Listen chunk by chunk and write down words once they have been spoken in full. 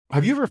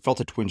Have you ever felt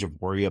a twinge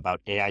of worry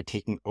about AI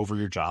taking over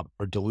your job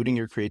or diluting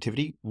your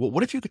creativity? Well,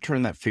 what if you could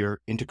turn that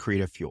fear into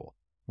creative fuel?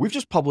 We've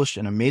just published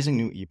an amazing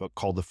new ebook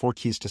called The 4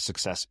 Keys to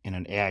Success in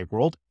an AI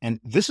World,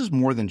 and this is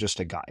more than just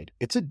a guide.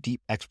 It's a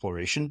deep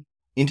exploration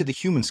into the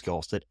human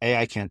skills that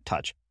AI can't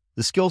touch,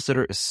 the skills that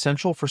are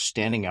essential for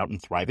standing out and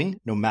thriving,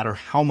 no matter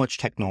how much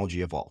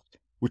technology evolves.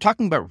 We're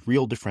talking about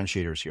real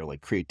differentiators here,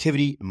 like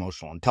creativity,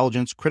 emotional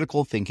intelligence,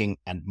 critical thinking,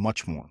 and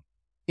much more.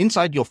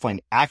 Inside, you'll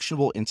find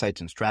actionable insights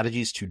and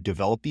strategies to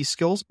develop these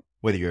skills,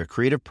 whether you're a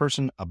creative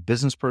person, a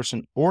business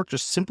person, or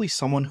just simply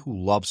someone who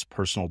loves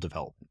personal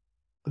development.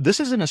 This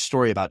isn't a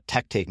story about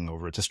tech taking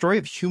over. It's a story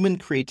of human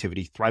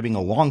creativity thriving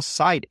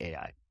alongside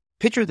AI.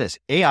 Picture this,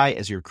 AI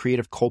as your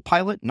creative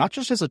co-pilot, not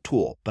just as a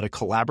tool, but a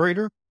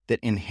collaborator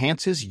that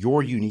enhances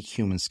your unique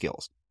human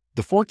skills.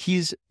 The 4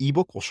 Keys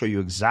ebook will show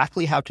you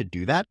exactly how to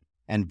do that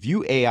and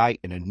view AI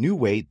in a new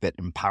way that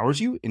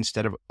empowers you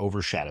instead of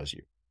overshadows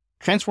you.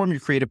 Transform your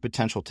creative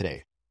potential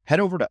today. Head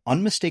over to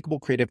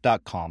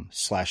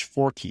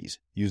unmistakablecreative.com/4keys.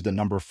 Use the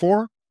number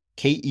 4,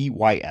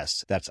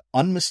 KEYS. That's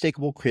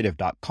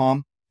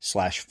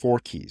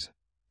unmistakablecreative.com/4keys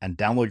and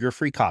download your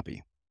free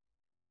copy.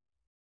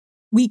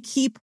 We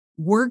keep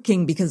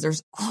working because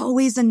there's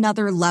always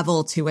another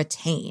level to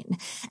attain.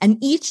 And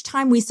each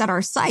time we set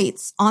our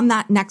sights on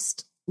that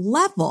next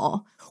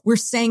level, we're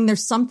saying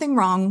there's something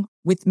wrong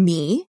with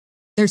me.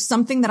 There's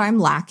something that I'm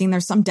lacking.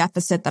 There's some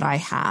deficit that I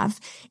have.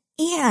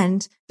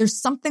 And there's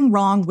something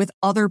wrong with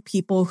other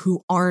people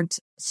who aren't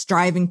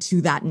striving to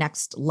that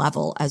next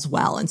level as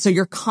well. And so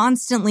you're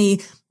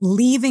constantly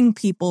leaving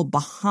people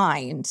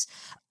behind.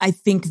 I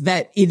think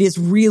that it is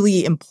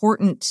really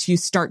important to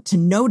start to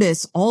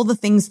notice all the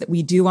things that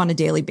we do on a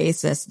daily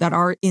basis that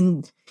are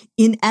in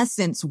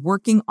essence,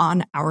 working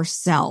on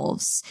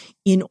ourselves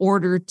in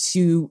order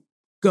to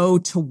go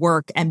to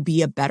work and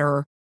be a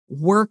better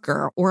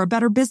worker or a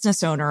better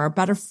business owner or a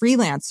better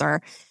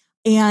freelancer.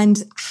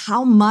 And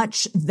how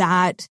much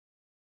that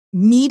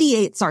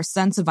mediates our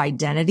sense of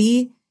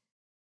identity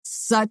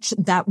such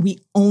that we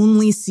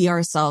only see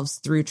ourselves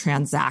through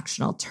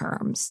transactional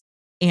terms.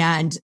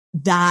 And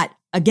that,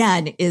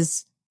 again,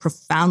 is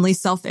profoundly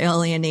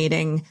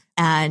self-alienating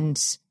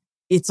and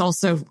it's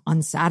also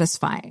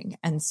unsatisfying.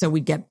 And so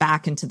we get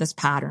back into this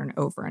pattern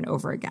over and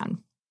over again.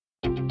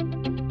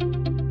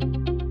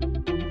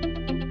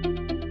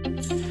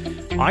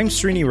 I'm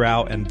Srini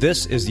Rao, and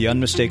this is the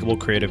Unmistakable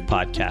Creative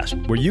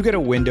Podcast, where you get a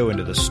window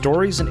into the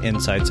stories and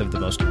insights of the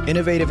most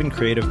innovative and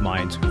creative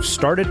minds who've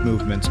started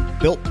movements,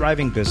 built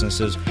thriving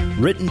businesses,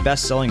 written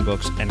best-selling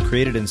books, and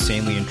created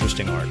insanely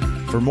interesting art.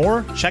 For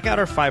more, check out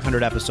our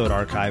 500-episode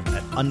archive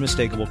at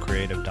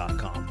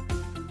unmistakablecreative.com.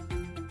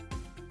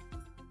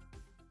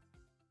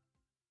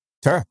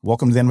 Tara,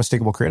 welcome to the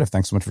Unmistakable Creative.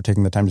 Thanks so much for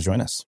taking the time to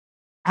join us.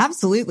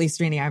 Absolutely,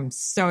 Srini. I'm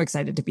so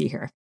excited to be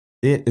here.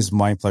 It is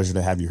my pleasure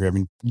to have you here. I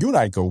mean, you and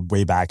I go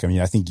way back. I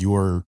mean, I think you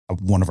were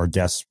one of our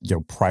guests,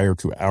 prior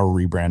to our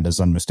rebrand as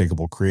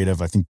Unmistakable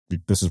Creative. I think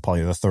this is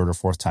probably the 3rd or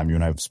 4th time you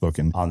and I have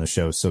spoken on the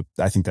show. So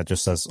I think that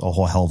just says a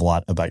whole hell of a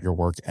lot about your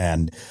work.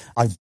 And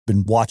I've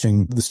been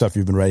watching the stuff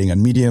you've been writing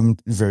on Medium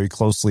very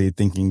closely,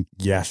 thinking,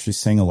 yeah, she's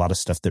saying a lot of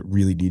stuff that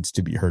really needs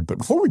to be heard. But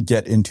before we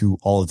get into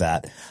all of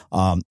that,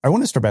 I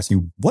want to start by asking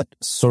you, what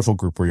social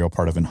group were you a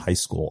part of in high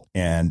school,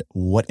 and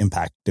what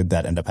impact did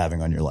that end up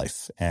having on your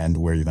life and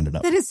where you've ended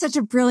up? That is such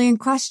a brilliant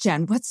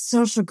question. What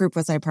social group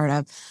was I part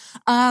of?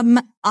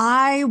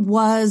 I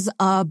was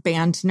a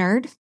band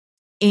nerd.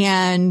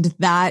 And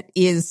that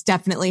is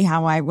definitely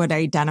how I would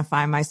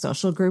identify my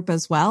social group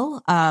as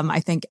well. I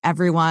think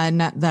everyone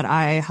that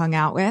I hung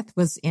out with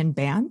was in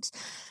band,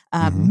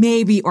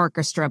 maybe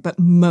orchestra, but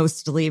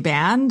mostly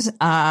band.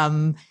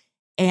 And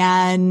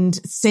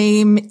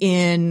same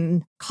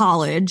in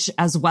college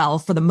as well,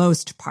 for the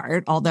most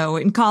part, although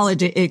in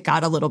college it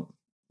got a little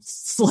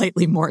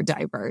slightly more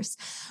diverse.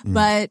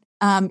 But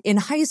in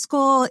high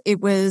school,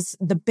 it was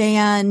the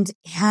band.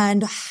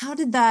 And how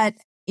did that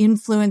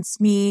influence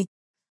me?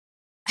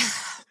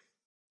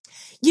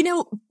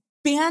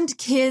 Band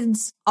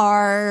kids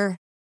are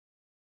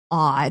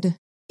odd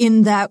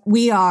in that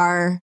we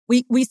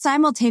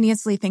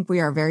simultaneously think we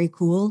are very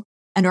cool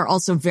and are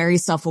also very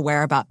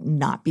self-aware about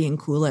not being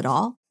cool at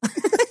all. and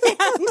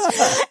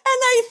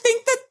I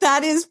think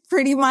that is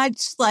pretty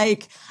much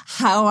like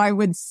how I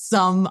would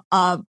sum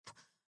up,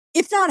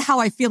 if not how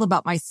I feel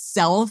about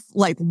myself,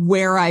 like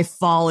where I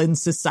fall in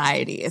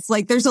society. It's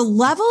like there's a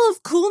level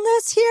of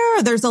coolness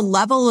here. There's a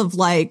level of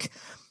like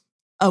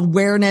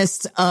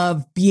awareness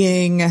of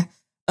being,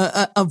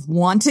 of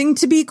wanting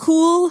to be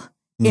cool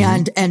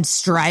and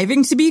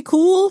striving to be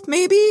cool,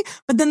 maybe.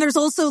 But then there's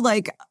also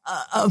like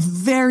a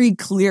very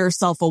clear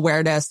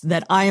self-awareness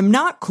that I am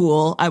not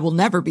cool. I will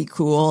never be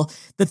cool.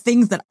 The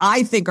things that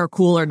I think are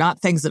cool are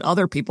not things that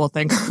other people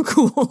think are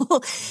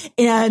cool.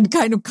 And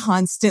kind of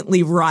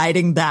constantly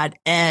riding that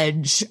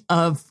edge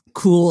of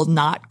cool,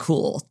 not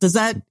cool. Does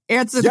that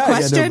answer the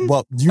question? Yeah,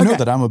 well, you know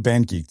that I'm a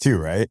band geek too,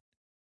 right?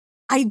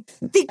 I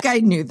think I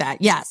knew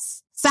that.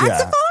 Yes.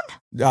 Saxophone?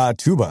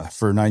 Tuba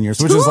for 9 years,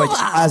 which is like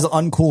as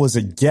uncool as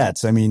it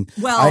gets. I mean,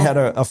 I had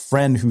a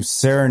friend who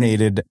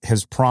serenaded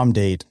his prom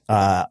date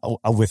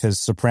with his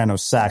soprano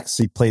sax.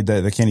 He played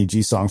the Kenny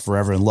G song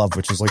Forever in Love,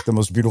 which is like the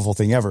most beautiful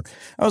thing ever.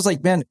 I was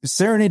like, man,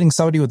 serenading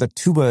somebody with a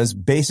tuba is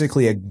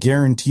basically a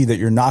guarantee that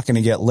you're not going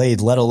to get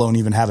laid, let alone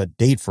even have a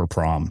date for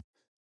prom.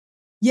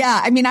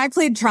 Yeah, I mean, I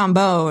played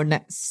trombone,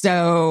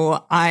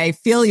 so I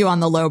feel you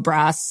on the low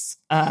brass,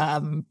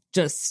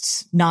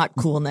 just not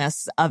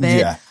coolness of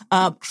it. Yeah.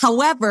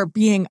 However,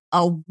 being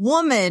a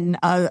woman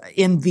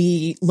in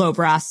the low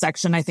brass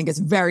section, I think is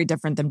very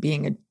different than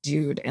being a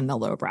dude in the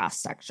low brass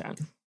section.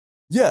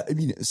 Yeah, I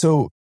mean,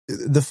 so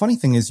the funny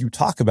thing is you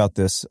talk about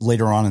this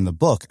later on in the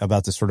book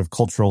about this sort of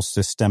cultural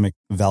systemic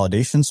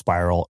validation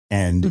spiral.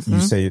 And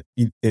you say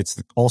it's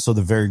also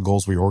the very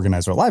goals we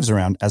organize our lives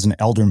around. As an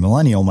elder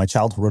millennial, my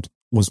childhood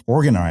was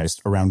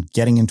organized around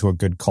getting into a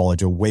good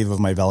college. A wave of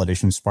my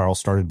validation spiral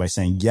started by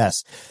saying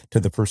yes to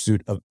the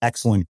pursuit of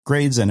excellent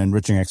grades and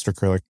enriching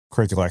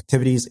extracurricular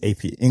activities.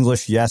 AP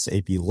English, yes.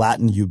 AP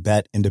Latin, you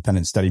bet.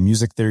 Independent study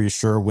music theory,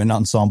 sure. Wind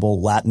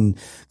ensemble, Latin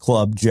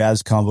club,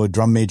 jazz combo,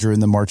 drum major in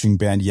the marching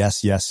band,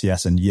 yes, yes,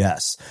 yes, and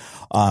yes.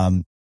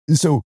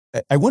 So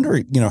I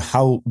wonder,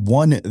 how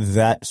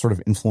that sort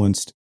of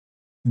influenced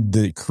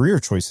the career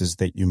choices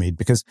that you made,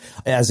 because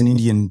as an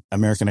Indian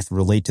American, I can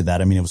relate to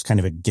that. I mean, it was kind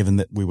of a given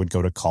that we would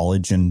go to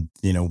college and,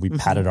 we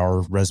padded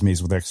our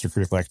resumes with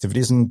extracurricular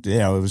activities. And,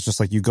 it was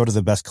just like, you go to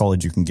the best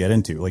college you can get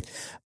into. Like,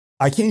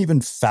 I can't even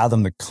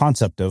fathom the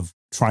concept of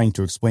trying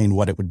to explain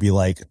what it would be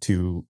like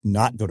to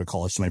not go to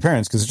college to my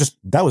parents, because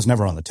that was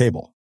never on the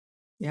table.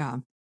 Yeah.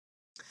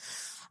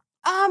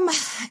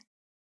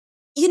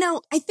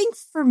 I think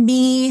for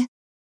me,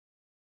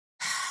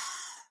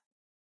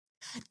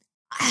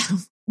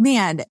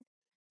 man,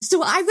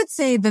 so I would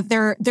say that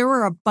there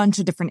were a bunch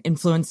of different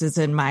influences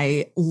in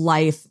my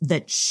life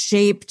that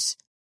shaped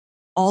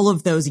all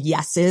of those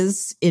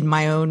yeses in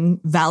my own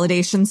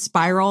validation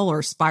spiral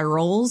or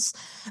spirals.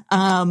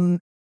 And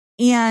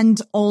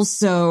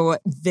also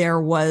there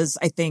was,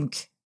 I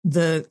think,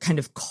 the kind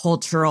of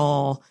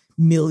cultural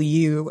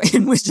milieu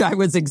in which I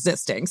was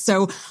existing.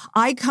 So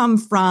I come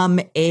from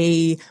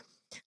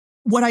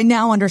what I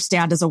now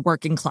understand as a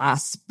working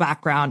class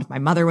background. My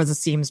mother was a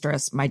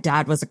seamstress. My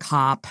dad was a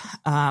cop.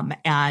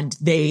 And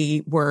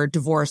they were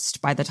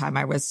divorced by the time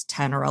I was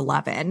 10 or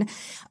 11.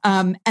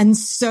 And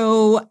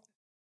so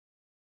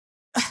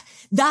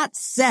that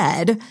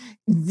said,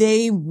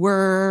 they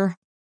were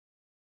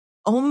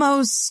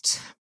almost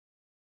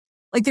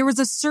like there was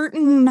a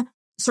certain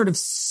sort of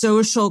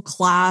social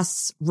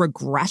class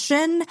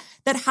regression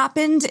that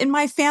happened in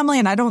my family.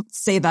 And I don't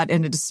say that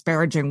in a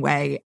disparaging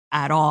way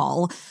at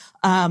all.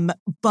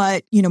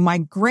 But, my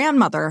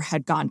grandmother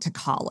had gone to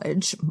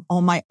college.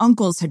 All my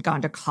uncles had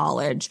gone to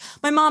college.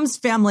 My mom's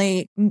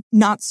family,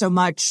 not so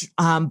much.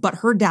 But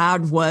her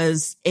dad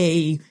was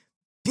a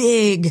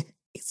big,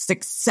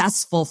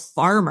 successful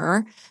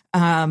farmer,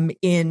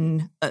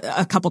 in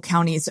a couple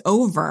counties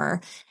over.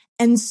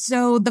 And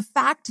so the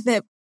fact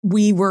that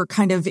we were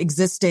kind of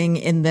existing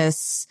in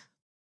this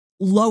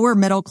lower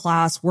middle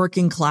class,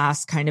 working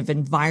class kind of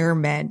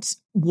environment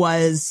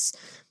was,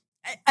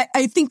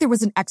 I think there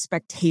was an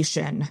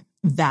expectation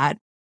that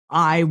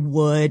I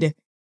would,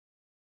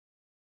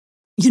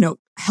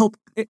 help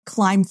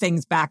climb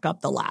things back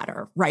up the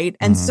ladder, right?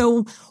 And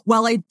so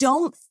while I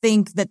don't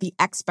think that the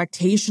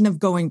expectation of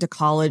going to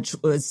college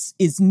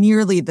is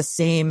nearly the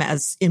same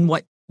as in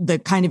what the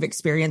kind of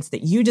experience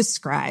that you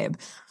describe,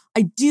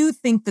 I do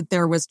think that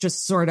there was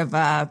just sort of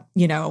there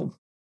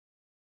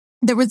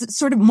was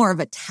sort of more of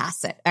a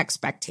tacit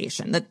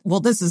expectation that,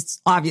 well, this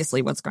is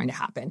obviously what's going to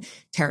happen.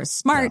 Tara's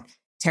smart. Yeah.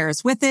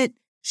 Tara's with it.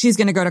 She's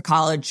going to go to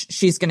college.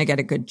 She's going to get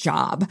a good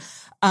job.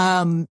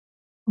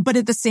 But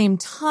at the same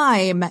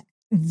time,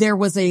 there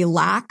was a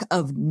lack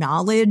of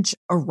knowledge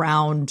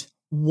around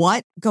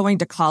what going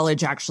to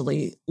college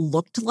actually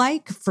looked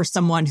like for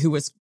someone who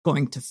was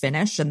going to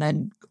finish and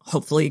then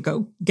hopefully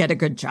go get a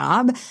good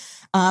job.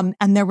 And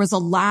there was a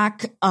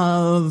lack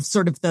of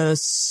sort of the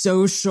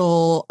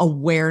social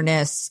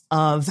awareness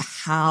of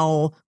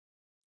how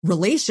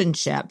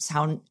relationships,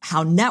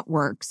 how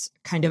networks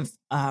kind of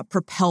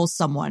propel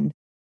someone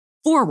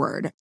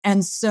forward.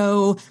 And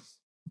so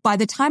by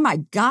the time I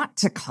got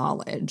to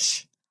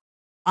college,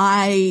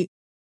 I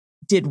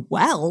did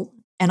well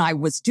and I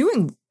was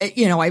doing,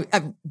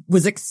 I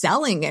was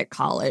excelling at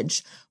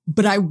college,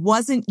 but I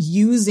wasn't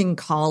using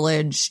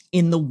college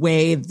in the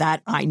way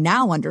that I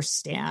now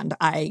understand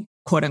I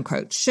quote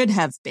unquote should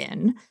have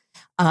been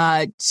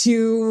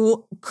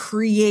to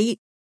create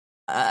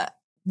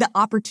the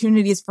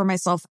opportunities for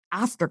myself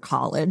after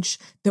college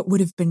that would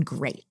have been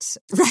great.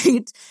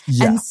 Right.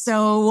 Yeah. And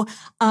so,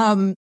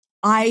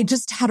 I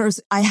just had,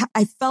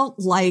 I felt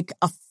like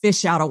a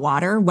fish out of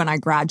water when I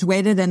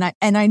graduated. And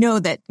I know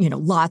that,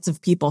 lots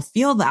of people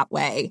feel that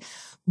way,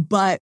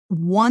 but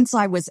once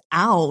I was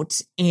out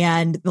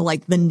and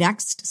the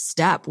next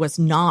step was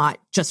not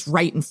just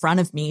right in front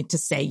of me to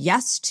say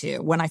yes to,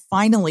 when I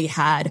finally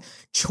had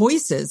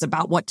choices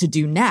about what to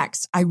do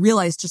next, I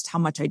realized just how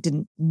much I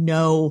didn't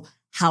know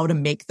how to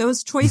make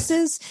those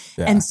choices.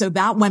 Yeah. And so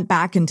that went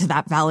back into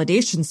that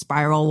validation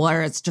spiral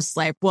where it's just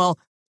like, well,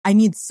 I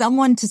need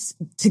someone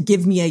to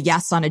give me a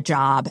yes on a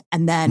job,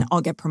 and then I'll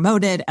get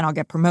promoted and I'll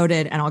get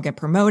promoted and I'll get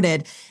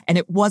promoted. And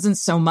it wasn't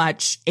so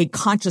much a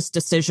conscious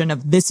decision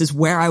of this is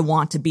where I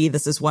want to be,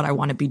 this is what I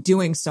want to be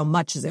doing, so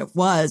much as it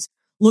was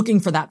looking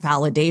for that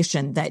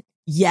validation that,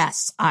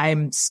 yes,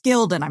 I'm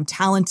skilled and I'm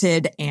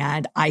talented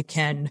and I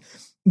can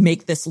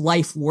make this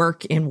life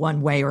work in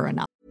one way or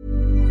another.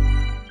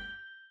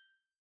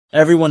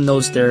 Everyone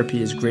knows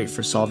therapy is great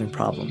for solving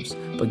problems,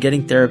 but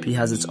getting therapy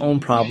has its own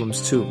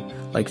problems too,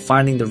 like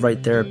finding the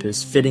right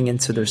therapist, fitting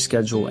into their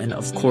schedule, and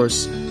of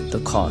course,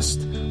 the cost.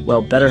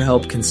 Well,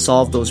 BetterHelp can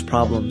solve those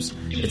problems.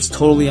 It's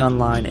totally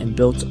online and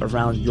built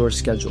around your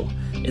schedule.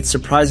 It's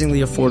surprisingly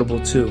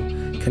affordable too.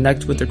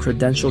 Connect with a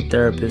credentialed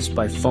therapist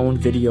by phone,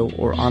 video,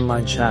 or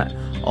online chat,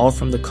 all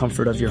from the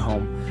comfort of your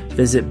home.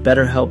 Visit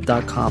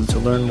BetterHelp.com to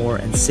learn more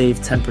and save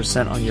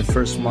 10% on your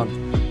first month.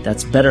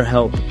 That's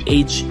BetterHelp,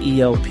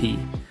 H-E-L-P.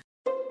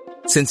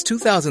 Since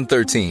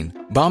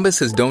 2013, Bombas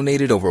has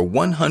donated over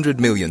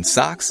 100 million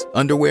socks,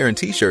 underwear, and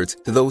T-shirts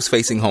to those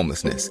facing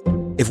homelessness.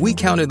 If we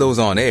counted those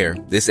on air,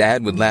 this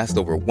ad would last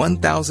over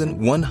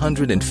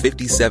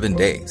 1,157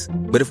 days.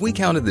 But if we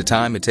counted the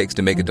time it takes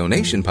to make a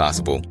donation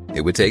possible,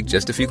 it would take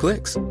just a few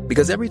clicks.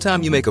 Because every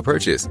time you make a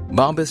purchase,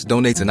 Bombas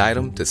donates an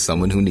item to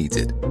someone who needs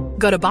it.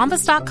 Go to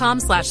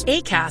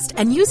bombas.com/ACAST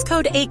and use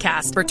code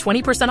ACAST for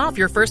 20% off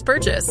your first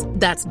purchase.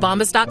 That's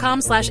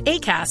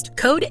bombas.com/ACAST,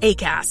 code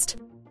ACAST.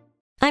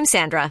 I'm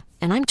Sandra,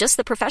 and I'm just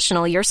the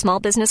professional your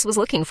small business was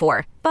looking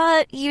for.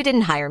 But you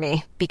didn't hire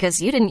me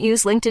because you didn't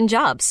use LinkedIn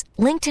Jobs.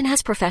 LinkedIn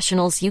has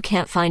professionals you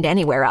can't find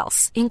anywhere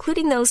else,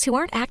 including those who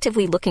aren't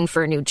actively looking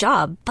for a new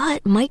job,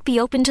 but might be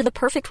open to the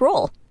perfect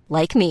role,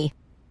 like me.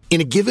 In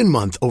a given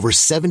month, over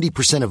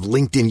 70% of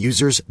LinkedIn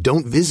users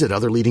don't visit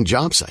other leading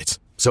job sites.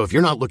 So if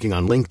you're not looking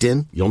on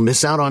LinkedIn, you'll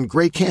miss out on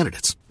great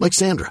candidates like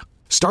Sandra.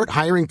 Start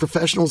hiring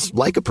professionals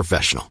like a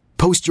professional.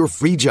 Post your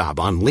free job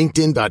on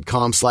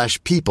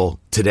linkedin.com/people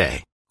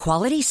today.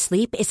 Quality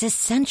sleep is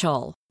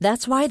essential.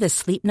 That's why the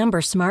Sleep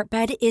Number Smart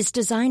Bed is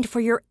designed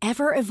for your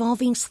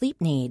ever-evolving sleep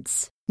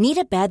needs. Need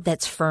a bed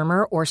that's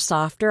firmer or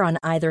softer on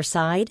either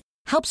side?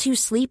 Helps you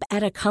sleep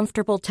at a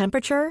comfortable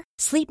temperature?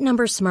 Sleep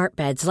Number Smart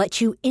Beds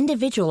let you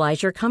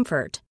individualize your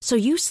comfort, so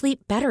you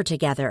sleep better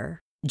together.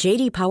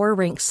 J.D. Power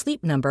ranks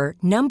Sleep Number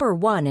number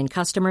 1 in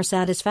customer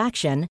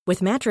satisfaction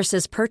with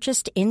mattresses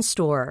purchased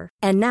in-store.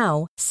 And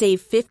now,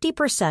 save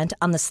 50%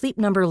 on the Sleep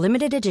Number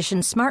Limited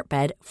Edition Smart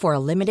Bed for a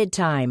limited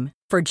time.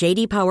 For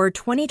J.D. Power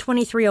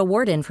 2023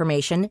 award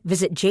information,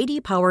 visit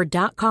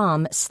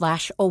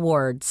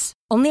jdpower.com/awards.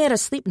 Only at a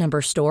Sleep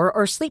Number store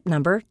or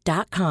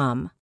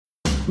sleepnumber.com.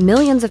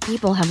 Millions of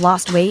people have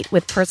lost weight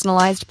with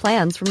personalized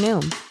plans from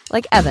Noom.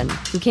 Like Evan,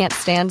 who can't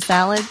stand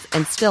salads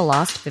and still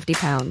lost 50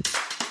 pounds.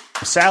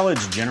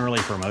 Salads generally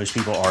for most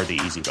people are the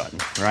easy button,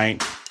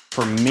 right?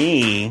 For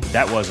me,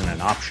 that wasn't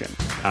an option.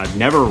 I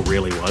never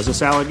really was a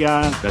salad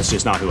guy. That's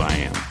just not who I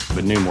am.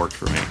 But Noom worked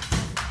for me.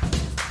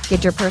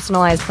 Get your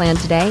personalized plan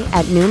today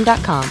at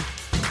Noom.com.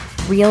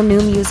 Real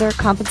Noom user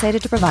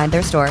compensated to provide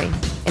their story.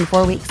 In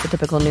 4 weeks, the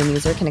typical Noom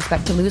user can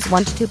expect to lose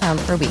 1 to 2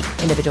 pounds per week.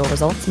 Individual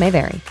results may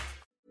vary.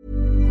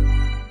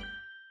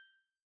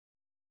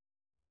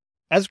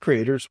 As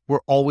creators,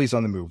 we're always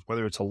on the move.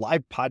 Whether it's a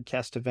live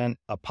podcast event,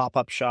 a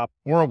pop-up shop,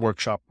 or a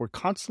workshop, we're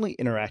constantly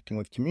interacting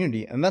with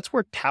community, and that's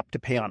where Tap to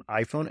Pay on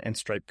iPhone and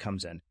Stripe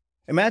comes in.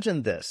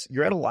 Imagine this.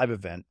 You're at a live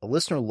event, a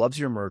listener loves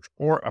your merch,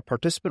 or a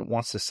participant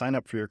wants to sign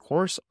up for your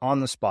course on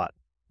the spot.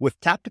 With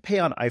Tap to Pay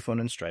on iPhone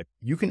and Stripe,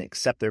 you can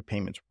accept their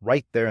payments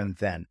right there and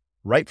then,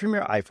 right from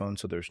your iPhone,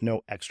 so there's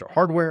no extra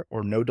hardware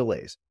or no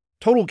delays.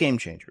 Total game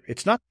changer.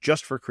 It's not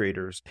just for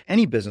creators.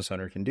 Any business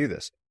owner can do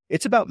this.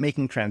 It's about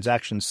making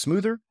transactions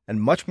smoother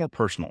and much more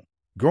personal,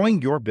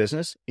 growing your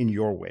business in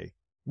your way.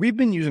 We've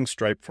been using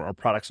Stripe for our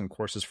products and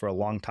courses for a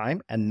long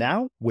time, and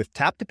now with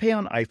Tap to Pay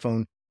on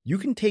iPhone, you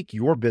can take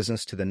your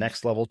business to the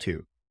next level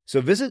too.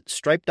 So visit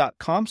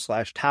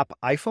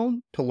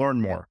stripe.com/tapiphone to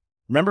learn more.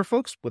 Remember,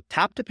 folks, with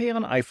Tap to Pay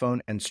on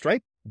iPhone and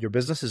Stripe, your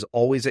business is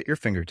always at your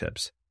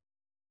fingertips.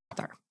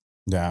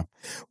 Yeah.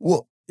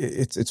 Well,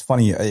 it's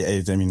funny.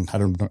 I mean,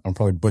 I'm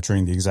probably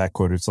butchering the exact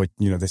quote. It's like,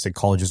 they say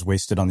college is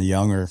wasted on the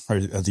young or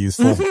the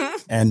youthful.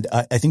 And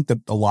I think that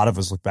a lot of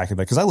us look back at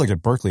that, because I looked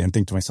at Berkeley and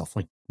think to myself,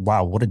 like,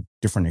 wow, what a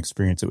different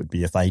experience it would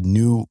be if I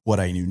knew what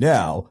I knew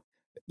now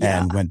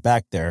and went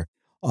back there.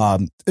 I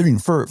mean,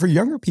 for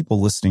younger people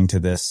listening to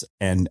this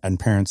and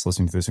parents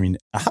listening to this, I mean,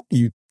 how do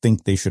you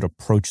think they should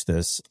approach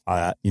this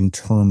in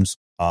terms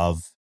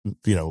of,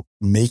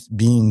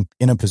 being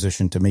in a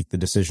position to make the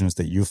decisions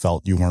that you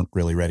felt you weren't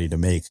really ready to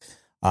make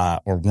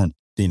or weren't,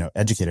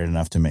 educated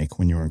enough to make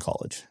when you were in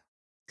college?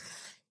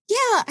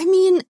 Yeah, I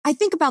mean, I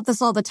think about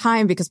this all the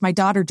time because my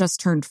daughter just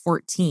turned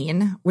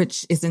 14,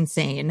 which is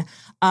insane.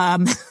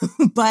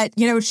 But,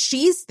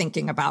 she's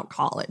thinking about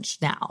college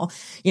now.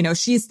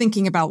 She's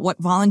thinking about what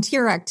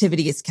volunteer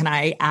activities can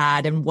I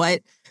add and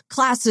what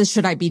classes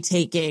should I be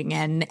taking?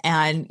 And,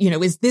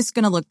 is this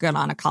going to look good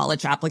on a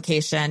college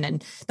application?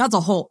 And that's a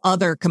whole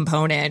other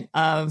component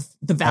of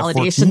the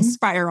validation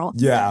spiral.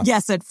 Yeah.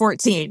 Yes, at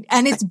 14.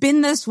 And it's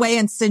been this way.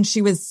 And since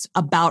she was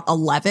about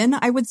 11,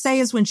 I would say,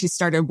 is when she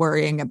started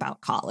worrying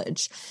about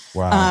college.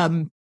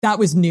 Wow. That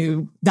was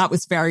new. That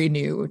was very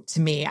new to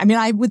me. I mean,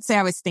 I would say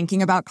I was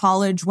thinking about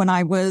college when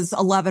I was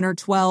 11 or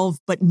 12,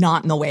 but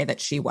not in the way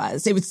that she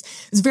was. It was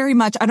very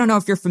much, I don't know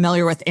if you're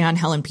familiar with Anne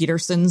Helen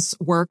Peterson's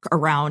work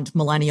around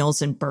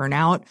millennials and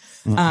burnout.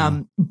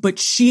 But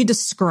she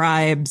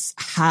describes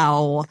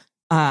how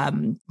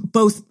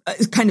both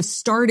kind of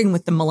starting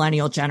with the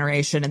millennial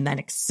generation and then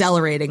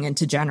accelerating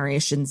into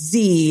Generation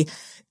Z,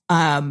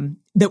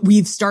 that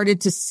we've started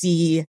to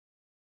see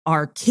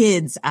our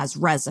kids as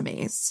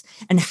resumes.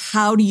 And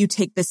how do you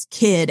take this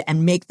kid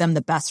and make them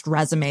the best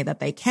resume that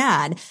they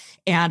can?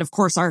 And of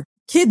course, our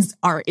kids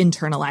are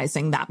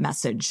internalizing that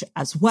message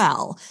as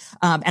well.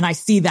 And I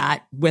see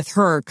that with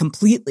her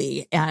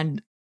completely.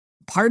 And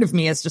part of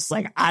me is just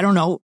like, I don't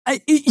know,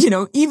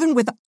 even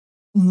with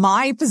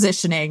my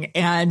positioning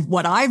and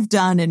what I've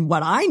done and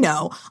what I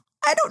know,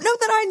 I don't know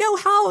that I know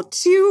how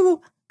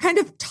to kind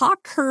of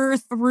talk her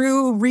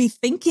through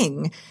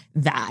rethinking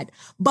that.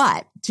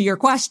 But to your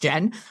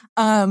question,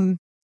 I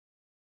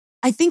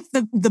think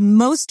the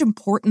most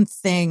important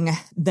thing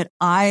that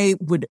I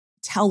would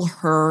tell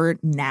her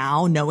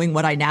now, knowing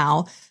what I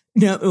know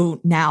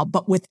now,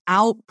 but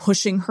without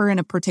pushing her in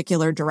a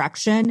particular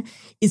direction,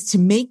 is to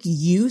make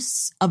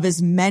use of as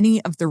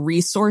many of the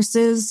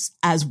resources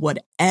as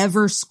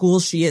whatever school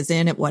she is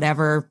in at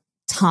whatever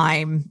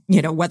time,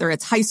 whether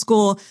it's high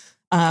school,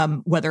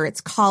 whether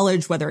it's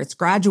college, whether it's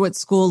graduate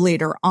school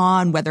later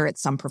on, whether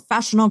it's some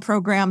professional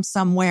program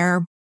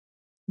somewhere.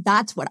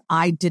 That's what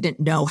I didn't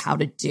know how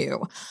to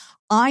do.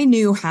 I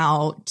knew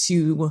how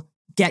to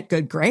get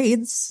good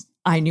grades.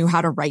 I knew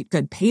how to write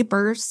good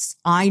papers.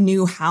 I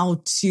knew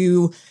how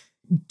to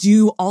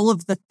do all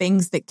of the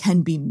things that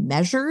can be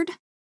measured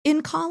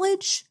in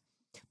college,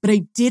 but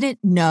I didn't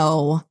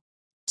know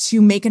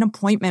to make an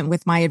appointment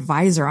with my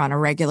advisor on a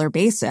regular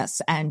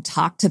basis and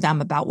talk to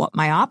them about what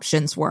my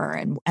options were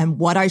and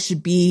what I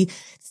should be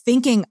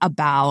thinking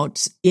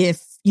about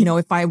if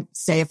I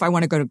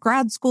want to go to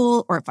grad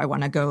school or if I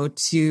want to go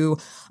to,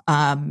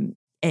 I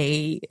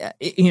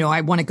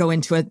want to go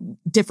into a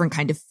different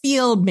kind of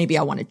field. Maybe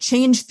I want to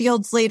change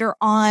fields later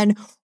on.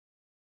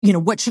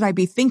 What should I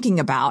be thinking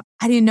about?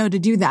 I didn't know to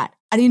do that.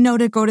 I didn't know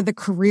to go to the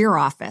career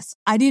office.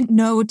 I didn't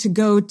know to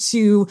go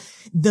to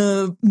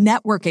the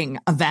networking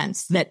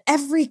events that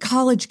every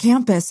college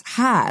campus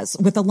has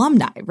with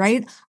alumni,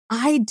 right?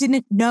 I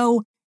didn't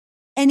know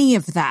any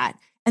of that.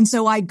 And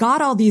so I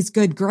got all these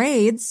good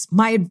grades.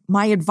 My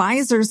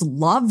advisors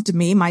loved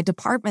me. My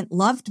department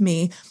loved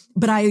me,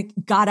 but I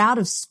got out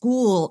of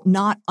school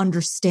not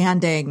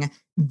understanding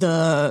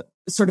the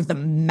sort of the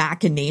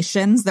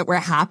machinations that were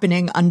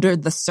happening under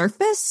the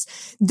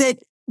surface, that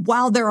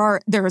while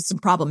there is some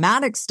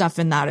problematic stuff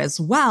in that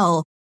as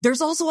well, there's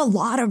also a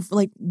lot of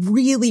like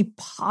really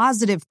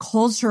positive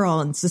cultural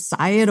and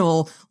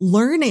societal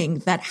learning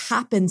that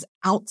happens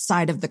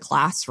outside of the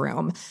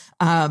classroom,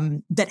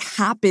 that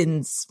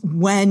happens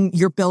when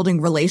you're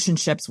building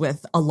relationships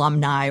with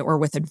alumni or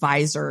with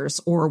advisors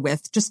or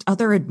with just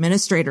other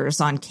administrators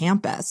on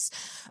campus.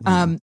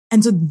 And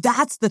so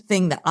that's the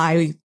thing that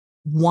I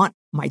want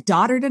my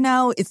daughter to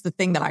know. It's the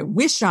thing that I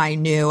wish I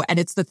knew. And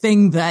it's the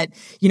thing that,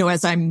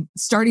 as I'm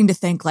starting to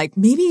think like,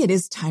 maybe it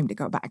is time to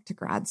go back to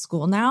grad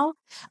school now.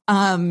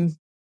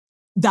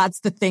 That's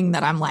the thing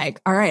that I'm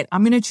like, all right,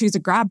 I'm going to choose a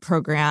grad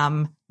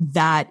program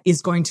that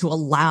is going to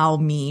allow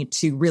me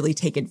to really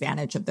take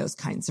advantage of those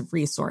kinds of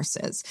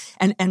resources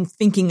and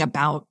thinking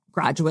about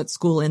graduate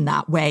school in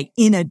that way,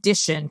 in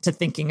addition to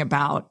thinking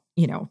about,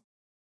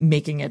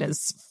 making it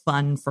as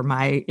fun for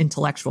my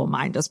intellectual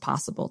mind as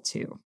possible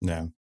too.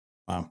 Yeah.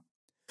 Wow.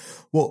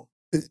 Well,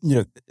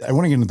 I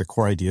want to get into the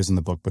core ideas in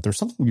the book, but there's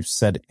something you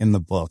said in the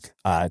book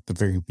at the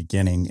very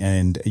beginning.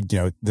 And,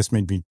 this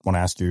made me want to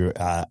ask you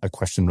a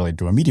question related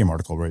to a Medium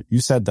article, right? You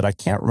said that I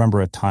can't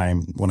remember a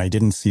time when I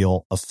didn't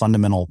feel a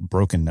fundamental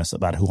brokenness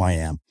about who I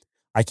am.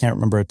 I can't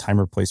remember a time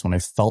or place when I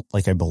felt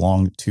like I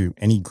belonged to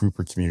any group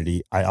or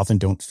community. I often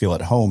don't feel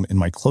at home in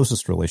my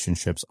closest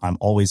relationships. I'm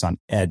always on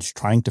edge,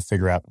 trying to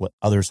figure out what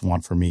others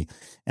want from me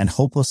and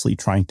hopelessly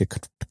trying to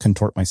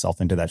contort myself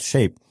into that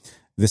shape.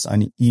 This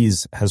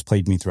unease has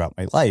plagued me throughout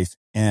my life.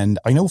 And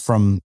I know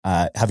from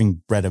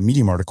having read a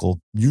Medium article,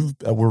 you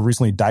were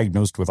recently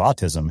diagnosed with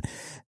autism.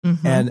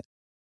 Mm-hmm. And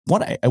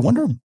I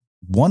wonder,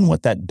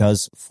 what that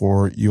does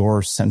for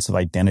your sense of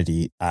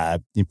identity,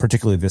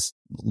 particularly this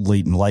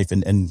late in life.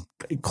 And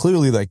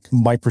clearly, like,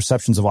 my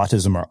perceptions of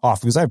autism are off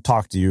because I've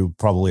talked to you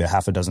probably a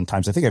half a dozen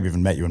times. I think I've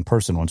even met you in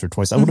person once or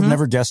twice. I would have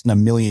never guessed in a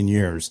million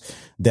years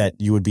that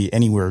you would be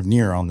anywhere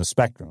near on the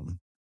spectrum.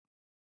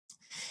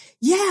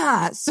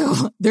 Yeah.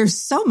 So there's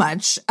so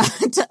much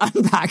to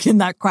unpack in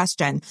that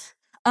question.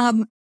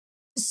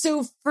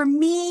 So for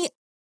me,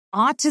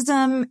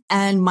 autism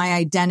and my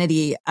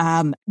identity,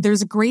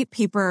 there's a great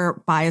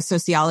paper by a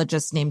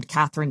sociologist named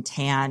Catherine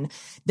Tan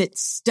that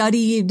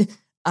studied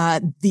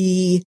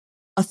the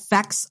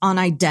effects on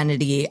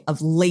identity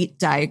of late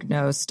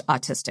diagnosed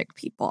autistic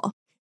people.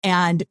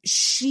 And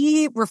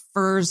she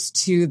refers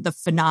to the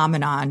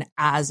phenomenon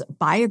as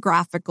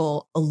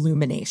biographical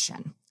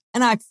illumination.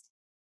 And I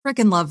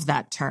freaking love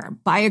that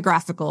term,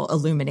 biographical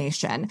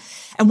illumination.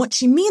 And what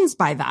she means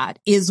by that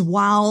is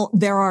while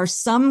there are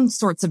some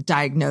sorts of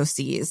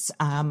diagnoses,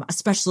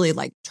 especially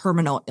like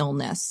terminal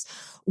illness,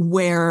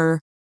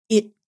 where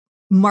it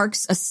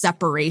marks a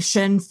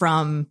separation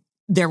from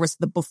there was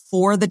the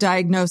before the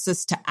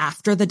diagnosis to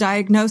after the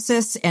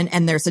diagnosis,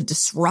 and there's a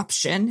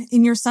disruption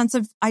in your sense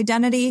of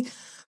identity,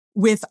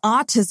 with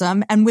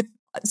autism and with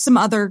some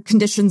other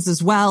conditions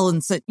as well,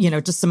 and so,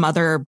 just some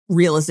other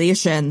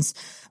realizations,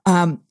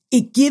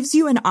 it gives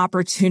you an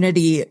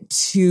opportunity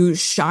to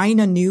shine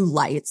a new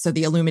light, so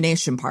the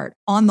illumination part,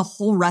 on the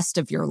whole rest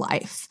of your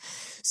life.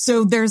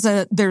 So there's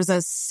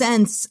a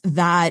sense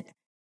that,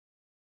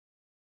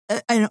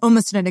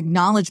 almost an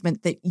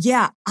acknowledgement that,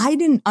 I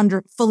didn't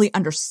fully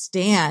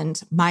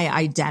understand my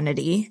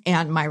identity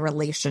and my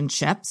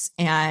relationships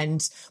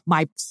and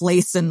my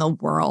place in the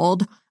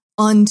world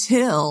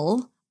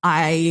until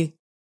I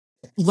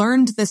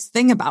learned this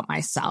thing about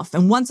myself.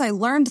 And once I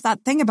learned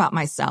that thing about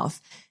myself,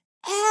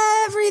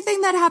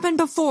 everything that happened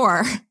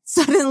before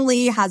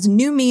suddenly has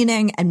new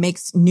meaning and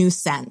makes new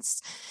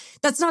sense.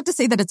 That's not to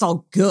say that it's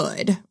all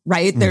good,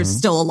 right? Mm-hmm. There's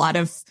still a lot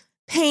of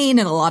pain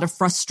and a lot of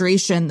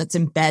frustration that's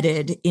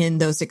embedded in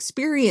those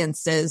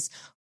experiences,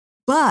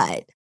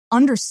 but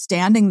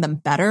understanding them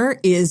better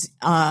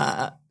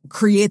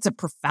creates a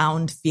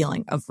profound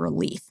feeling of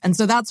relief. And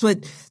so that's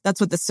what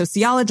the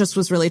sociologist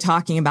was really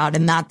talking about.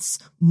 And that's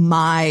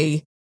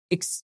my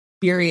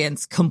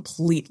experience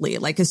completely.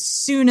 Like, as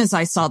soon as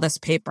I saw this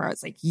paper, I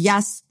was like,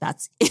 yes,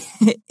 that's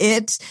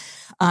it.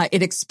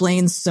 It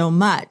explains so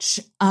much.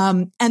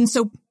 And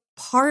so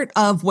part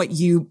of what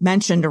you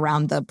mentioned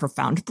around the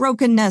profound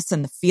brokenness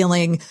and the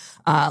feeling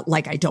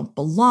like I don't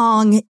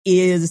belong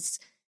is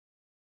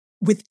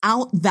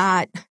without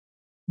that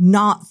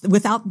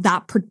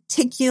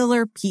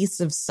particular piece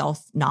of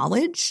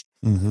self-knowledge,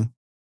 mm-hmm.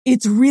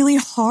 It's really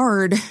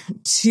hard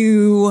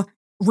to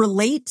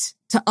relate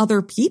to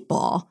other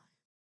people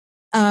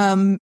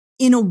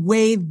in a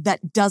way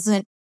that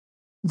doesn't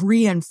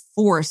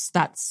reinforce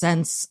that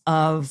sense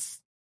of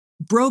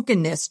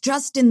brokenness,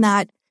 just in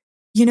that,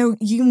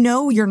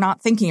 you're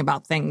not thinking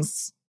about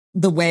things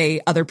the way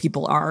other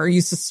people are, or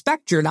you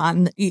suspect you're not.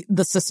 And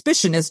the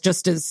suspicion is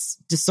just as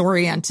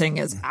disorienting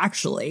as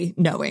actually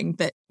knowing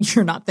that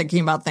you're not thinking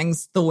about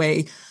things the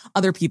way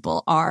other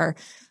people are.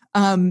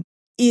 The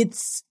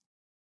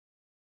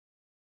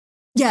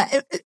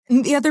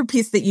other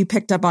piece that you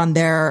picked up on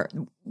there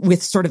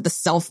with sort of the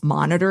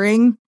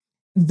self-monitoring,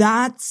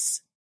 I've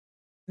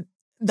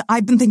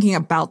been thinking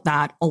about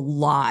that a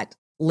lot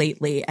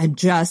lately, and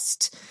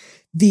just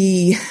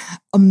the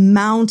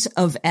amount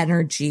of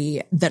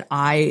energy that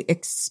I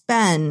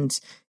expend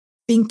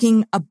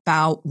thinking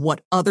about what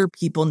other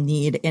people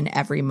need in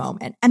every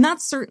moment. And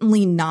that's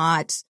certainly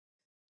not,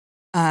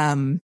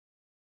 it's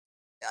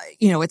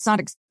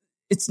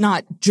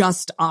not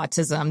just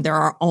autism. There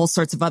are all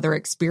sorts of other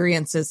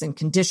experiences and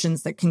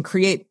conditions that can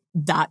create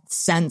that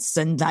sense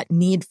and that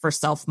need for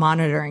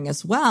self-monitoring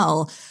as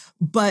well.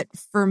 But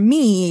for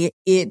me,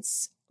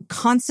 it's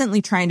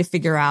constantly trying to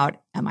figure out,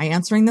 am I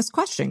answering this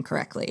question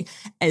correctly?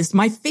 Is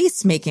my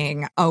face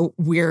making a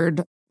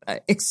weird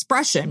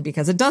expression?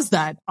 Because it does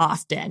that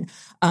often.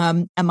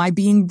 Am I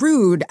being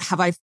rude? Have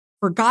I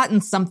forgotten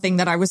something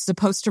that I was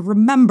supposed to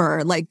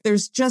remember? Like,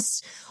 there's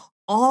just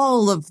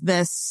all of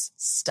this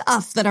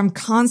stuff that I'm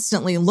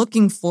constantly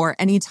looking for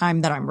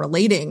anytime that I'm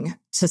relating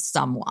to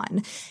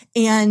someone.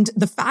 And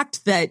the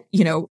fact that,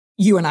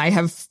 you and I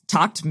have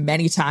talked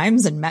many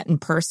times and met in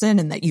person,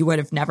 and that you would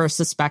have never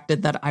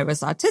suspected that I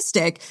was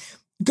autistic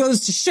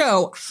goes to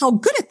show how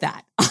good at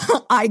that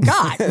I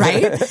got,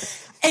 right?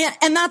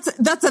 And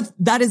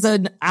that is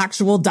an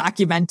actual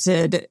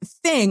documented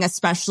thing,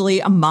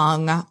 especially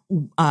among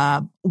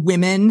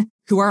women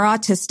who are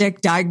autistic,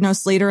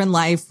 diagnosed later in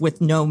life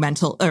with no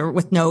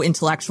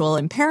intellectual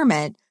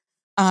impairment,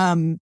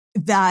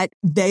 that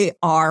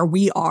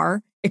we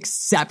are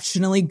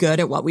exceptionally good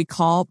at what we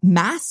call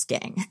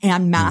masking,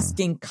 and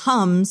masking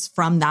comes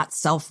from that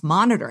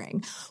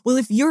self-monitoring. Well,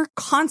 if you're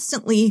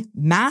constantly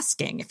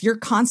masking, if you're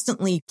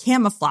constantly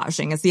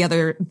camouflaging, is the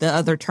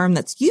other term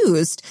that's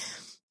used,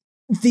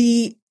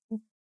 it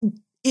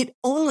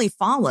only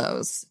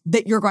follows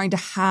that you're going to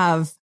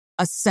have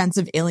a sense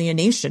of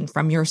alienation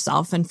from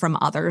yourself and from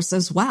others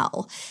as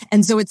well.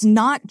 And so it's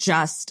not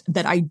just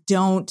that I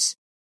don't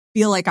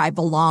feel like I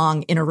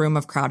belong in a room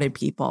of crowded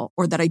people,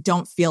 or that I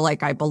don't feel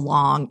like I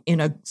belong in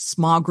a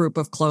small group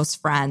of close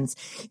friends.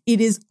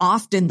 It is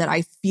often that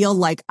I feel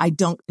like I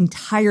don't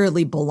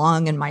entirely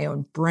belong in my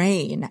own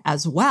brain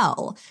as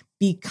well,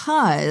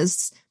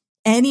 because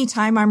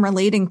anytime I'm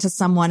relating to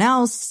someone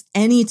else,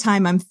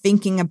 anytime I'm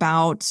thinking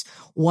about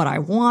what I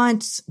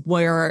want,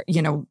 where,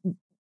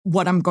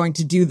 what I'm going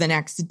to do the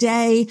next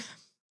day,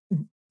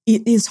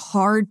 it is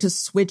hard to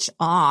switch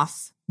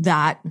off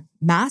that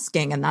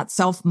masking and that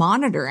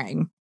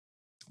self-monitoring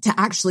to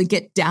actually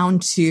get down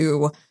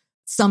to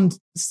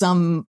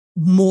some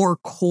more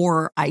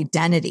core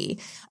identity.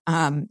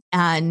 And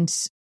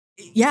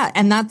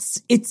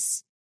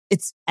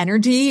it's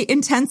energy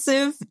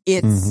intensive.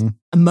 It's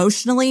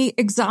emotionally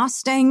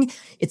exhausting.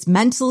 It's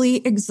mentally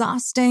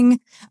exhausting.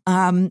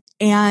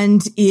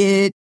 And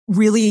it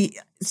really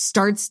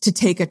starts to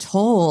take a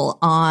toll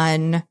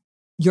on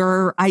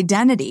your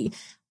identity.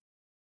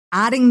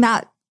 Adding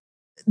that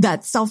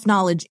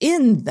self-knowledge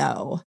in,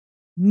 though,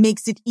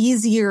 makes it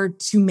easier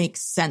to make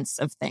sense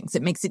of things.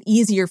 It makes it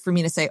easier for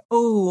me to say,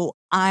 oh,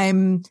 I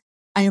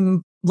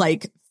am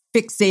like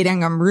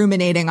fixating, I'm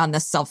ruminating on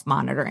this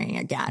self-monitoring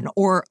again.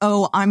 Or,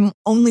 oh, I'm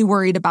only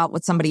worried about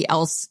what somebody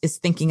else is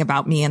thinking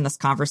about me in this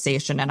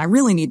conversation. And I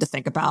really need to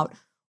think about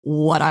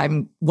what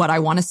I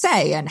want to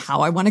say and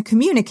how I want to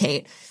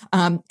communicate.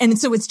 And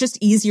so it's just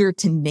easier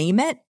to name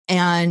it.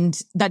 And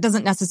that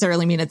doesn't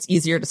necessarily mean it's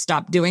easier to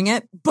stop doing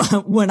it.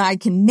 But when I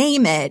can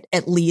name it,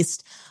 at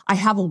least I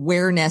have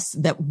awareness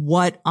that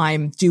what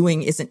I'm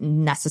doing isn't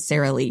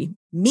necessarily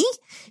me.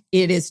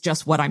 It is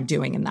just what I'm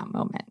doing in that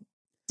moment.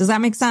 Does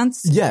that make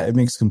sense? Yeah, it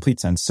makes complete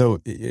sense. So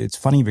it's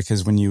funny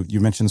because when you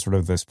mentioned sort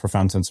of this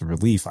profound sense of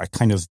relief, I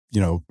kind of,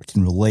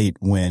 can relate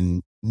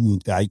when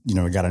I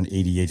got an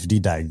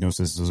ADHD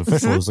diagnosis as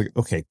official. I was like,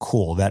 okay,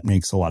 cool. That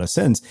makes a lot of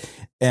sense.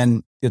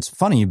 And it's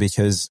funny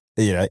because,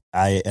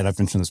 I've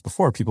mentioned this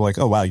before, people are like,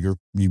 oh, wow, you're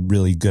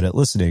really good at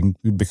listening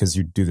because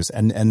you do this.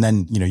 And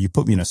then, you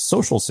put me in a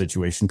social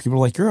situation. People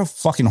are like, you're a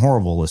fucking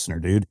horrible listener,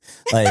 dude.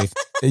 Like,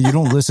 you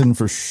don't listen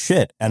for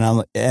shit. And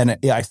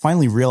I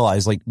finally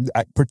realized, like,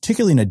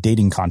 particularly in a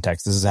dating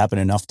context, this has happened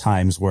enough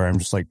times where I'm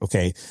just like,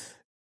 okay.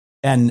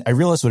 And I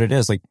realized what it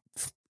is. Like,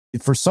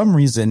 for some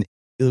reason,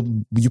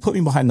 you put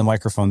me behind the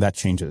microphone, that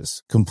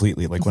changes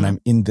completely. Like when I'm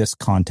in this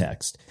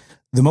context,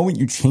 the moment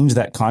you change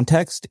that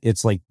context,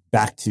 it's like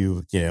back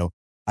to,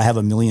 I have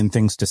a million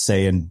things to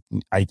say and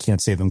I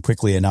can't say them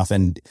quickly enough.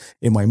 And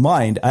in my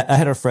mind, I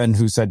had a friend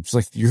who said, she's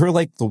like,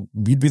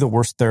 you'd be the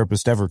worst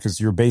therapist ever. Cause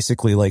you're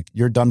basically like,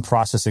 you're done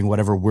processing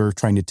whatever we're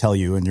trying to tell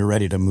you and you're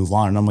ready to move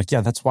on. And I'm like, yeah,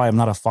 that's why I'm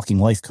not a fucking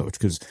life coach.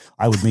 Cause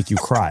I would make you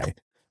cry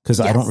because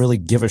I don't really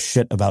give a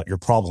shit about your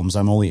problems.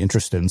 I'm only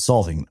interested in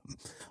solving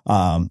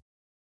them.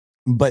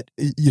 But,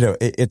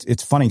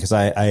 it's funny because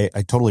I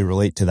totally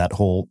relate to that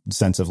whole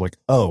sense of like,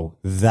 oh,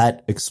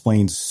 that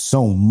explains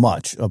so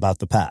much about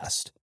the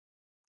past.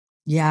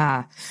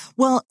 Yeah.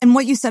 Well, and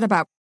what you said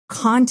about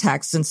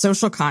context and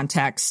social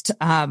context,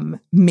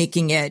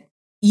 making it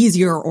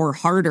easier or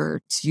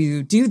harder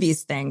to do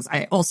these things,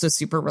 I also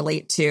super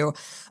relate to.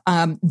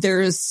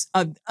 There's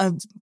a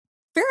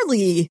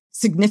fairly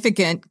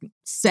significant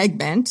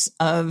segment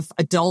of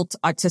adult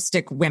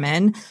autistic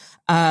women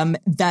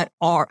that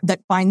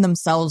find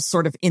themselves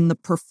sort of in the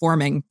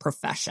performing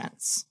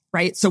professions,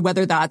 right? So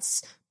whether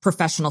that's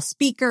professional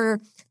speaker,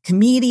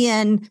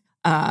 comedian,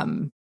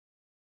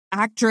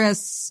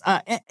 actress,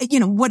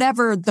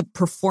 whatever the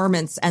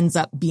performance ends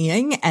up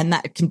being, and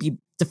that can be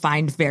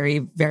defined very,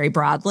 very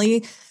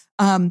broadly.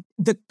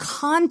 The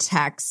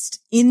context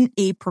in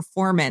a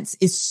performance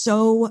is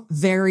so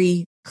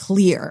very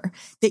clear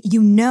that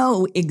you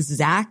know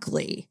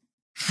exactly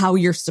how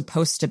you're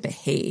supposed to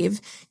behave.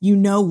 You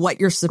know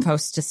what you're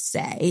supposed to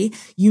say.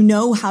 You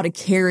know how to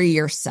carry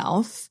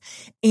yourself.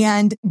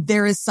 And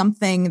there is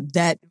something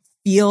that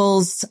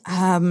feels,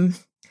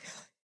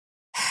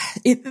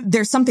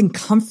 there's something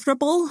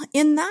comfortable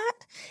in that.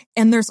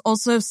 And there's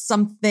also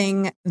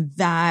something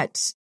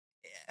that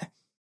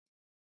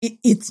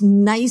it's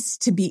nice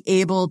to be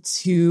able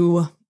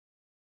to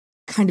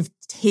kind of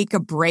take a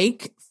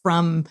break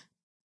from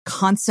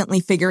constantly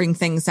figuring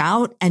things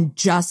out and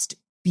just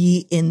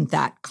be in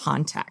that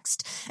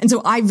context. And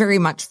so I very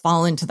much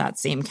fall into that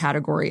same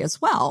category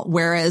as well.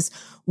 Whereas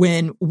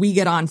when we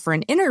get on for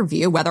an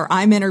interview, whether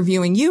I'm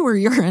interviewing you or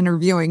you're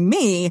interviewing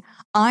me,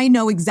 I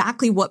know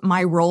exactly what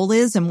my role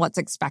is and what's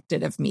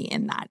expected of me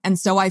in that. And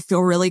so I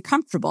feel really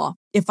comfortable.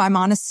 If I'm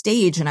on a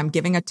stage and I'm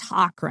giving a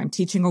talk or I'm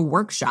teaching a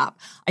workshop,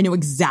 I know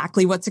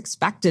exactly what's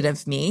expected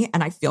of me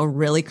and I feel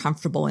really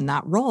comfortable in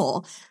that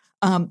role.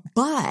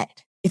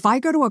 But if I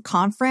go to a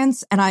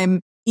conference and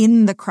I'm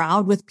in the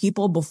crowd with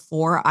people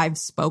before I've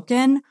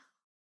spoken,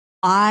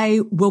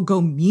 I will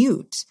go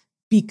mute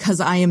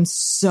because I am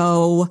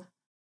so,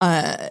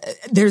 I'm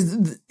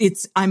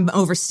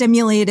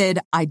overstimulated.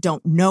 I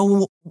don't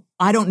know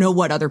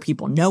what other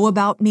people know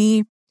about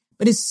me.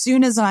 But as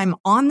soon as I'm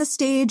on the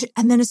stage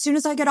and then as soon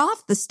as I get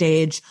off the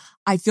stage,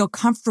 I feel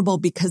comfortable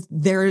because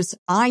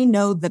I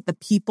know that the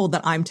people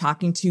that I'm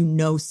talking to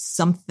know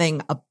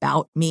something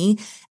about me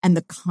and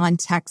the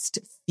context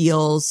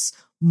feels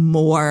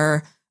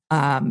more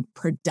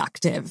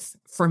productive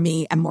for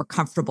me and more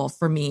comfortable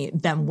for me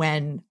than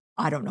when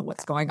I don't know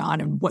what's going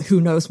on and who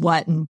knows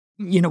what and,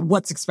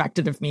 what's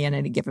expected of me in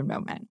any given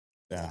moment.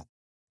 Yeah.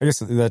 I guess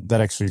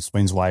that actually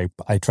explains why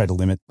I try to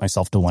limit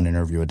myself to one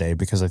interview a day,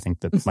 because I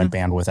think that my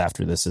bandwidth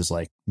after this is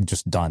like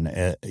just done.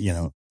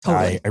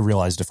 Totally. I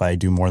realized if I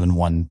do more than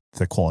one,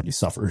 the quality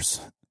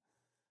suffers.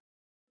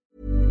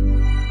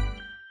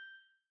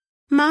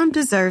 Mom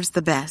deserves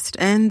the best,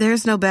 and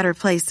there's no better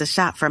place to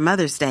shop for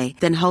Mother's Day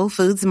than Whole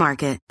Foods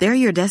Market. They're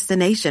your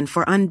destination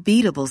for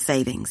unbeatable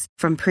savings,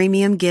 from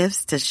premium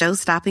gifts to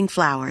show-stopping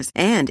flowers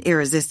and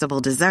irresistible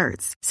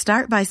desserts.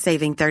 Start by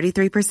saving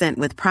 33%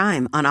 with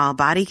Prime on all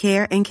body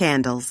care and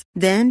candles.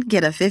 Then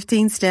get a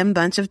 15-stem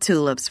bunch of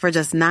tulips for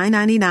just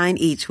 $9.99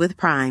 each with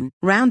Prime.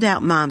 Round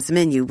out Mom's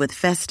menu with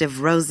festive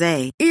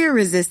rosé,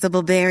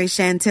 irresistible berry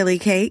chantilly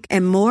cake,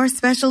 and more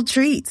special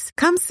treats.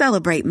 Come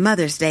celebrate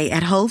Mother's Day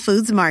at Whole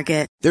Foods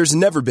Market. There's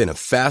never been a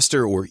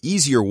faster or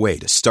easier way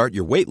to start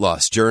your weight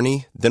loss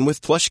journey than with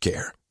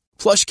PlushCare.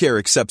 PlushCare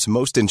accepts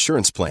most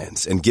insurance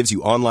plans and gives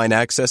you online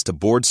access to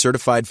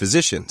board-certified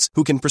physicians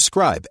who can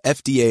prescribe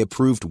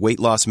FDA-approved weight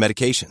loss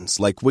medications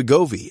like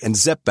Wegovy and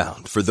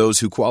Zepbound for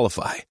those who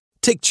qualify.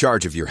 Take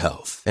charge of your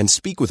health and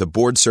speak with a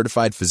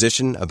board-certified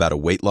physician about a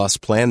weight loss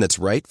plan that's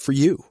right for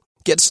you.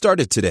 Get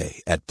started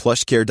today at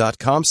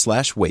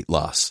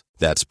plushcare.com/weight-loss.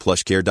 That's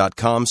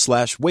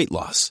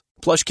plushcare.com/weight-loss.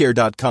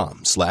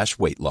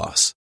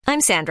 plushcare.com/weight-loss. I'm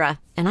Sandra,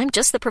 and I'm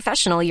just the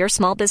professional your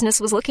small business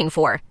was looking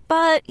for.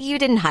 But you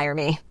didn't hire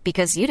me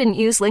because you didn't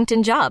use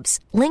LinkedIn Jobs.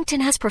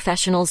 LinkedIn has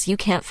professionals you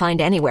can't find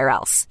anywhere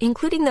else,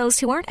 including those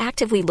who aren't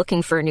actively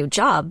looking for a new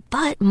job,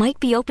 but might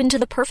be open to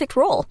the perfect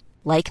role,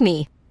 like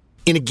me.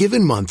 In a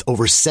given month,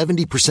 over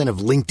 70% of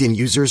LinkedIn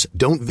users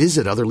don't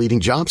visit other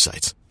leading job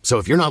sites. So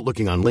if you're not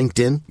looking on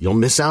LinkedIn, you'll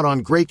miss out on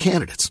great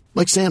candidates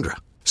like Sandra.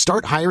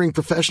 Start hiring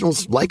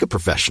professionals like a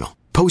professional.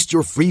 Post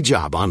your free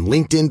job on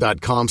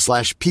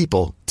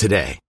linkedin.com/people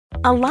today.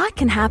 A lot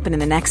can happen in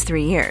the next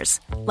 3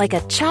 years. Like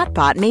a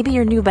chatbot may be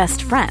your new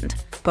best friend.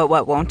 But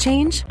what won't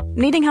change?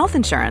 Needing health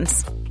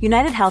insurance.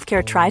 United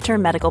Healthcare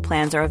Tri-Term Medical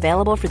Plans are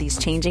available for these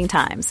changing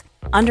times.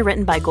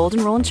 Underwritten by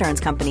Golden Rule Insurance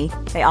Company,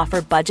 they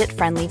offer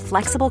budget-friendly,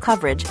 flexible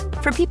coverage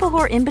for people who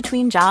are in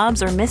between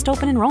jobs or missed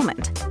open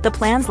enrollment. The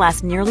plans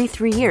last nearly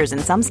 3 years in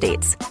some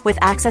states, with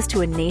access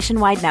to a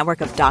nationwide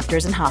network of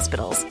doctors and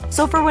hospitals.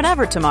 So for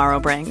whatever tomorrow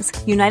brings,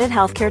 United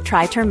Healthcare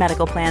Tri-Term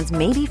Medical Plans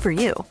may be for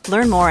you.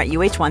 Learn more at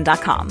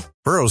uh1.com.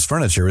 Burrow's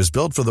furniture is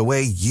built for the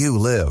way you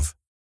live.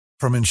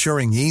 From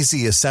ensuring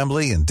easy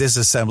assembly and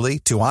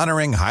disassembly to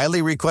honoring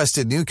highly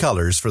requested new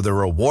colors for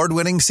their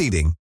award-winning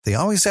seating, they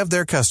always have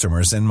their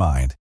customers in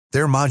mind.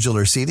 Their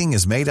modular seating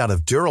is made out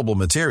of durable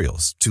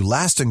materials to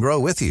last and grow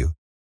with you.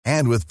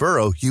 And with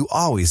Burrow, you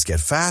always get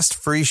fast,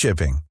 free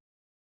shipping.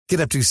 Get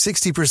up to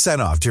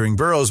 60% off during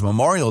Burrow's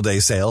Memorial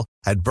Day sale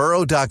at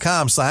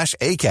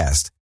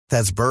burrow.com/ACAST.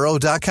 That's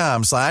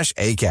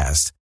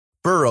burrow.com/ACAST.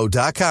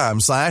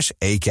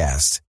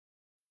 burrow.com/ACAST.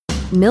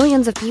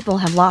 Millions of people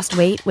have lost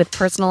weight with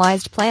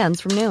personalized plans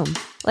from Noom.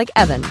 Like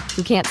Evan,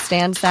 who can't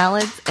stand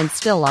salads and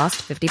still lost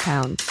 50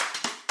 pounds.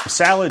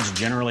 Salads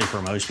generally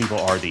for most people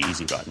are the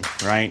easy button,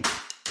 right?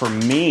 For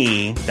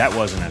me, that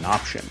wasn't an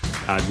option.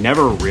 I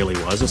never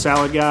really was a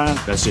salad guy.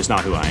 That's just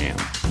not who I am.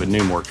 But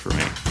Noom worked for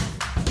me.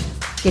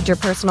 Get your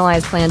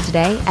personalized plan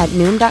today at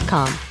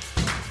Noom.com.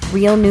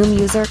 Real Noom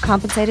user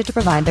compensated to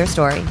provide their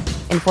story.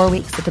 In 4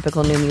 weeks, the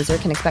typical Noom user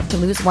can expect to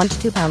lose 1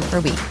 to 2 pounds per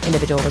week.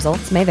 Individual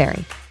results may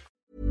vary.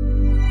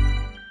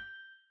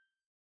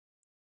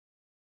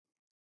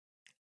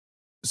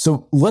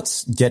 So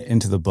let's get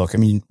into the book. I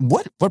mean,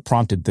 what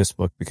prompted this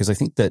book? Because I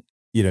think that,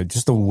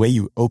 just the way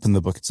you open the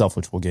book itself,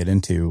 which we'll get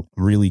into,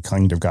 really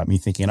kind of got me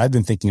thinking. And I've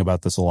been thinking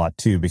about this a lot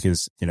too,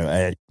 because,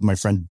 my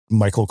friend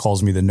Michael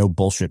calls me the no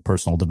bullshit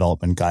personal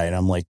development guy. And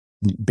I'm like,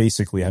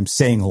 basically, I'm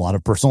saying a lot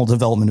of personal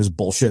development is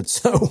bullshit.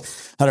 So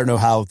I don't know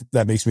how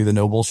that makes me the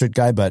no bullshit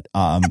guy, but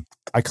I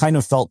kind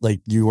of felt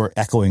like you were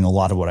echoing a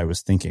lot of what I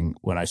was thinking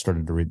when I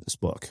started to read this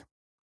book.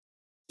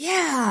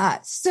 Yeah.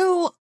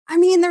 So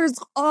there's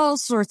all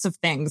sorts of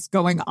things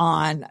going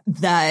on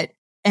that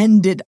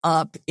ended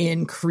up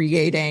in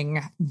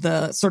creating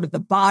the sort of the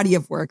body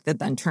of work that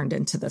then turned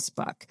into this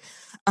book.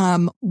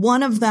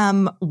 One of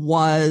them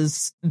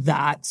was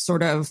that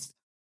sort of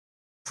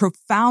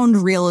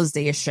profound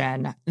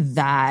realization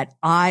that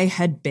I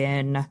had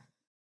been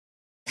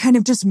kind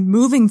of just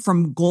moving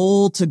from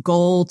goal to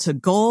goal to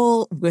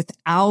goal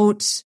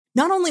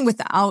not only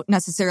without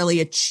necessarily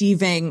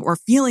achieving or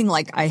feeling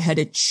like I had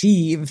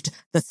achieved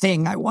the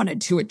thing I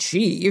wanted to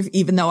achieve,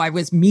 even though I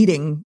was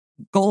meeting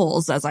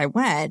goals as I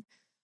went,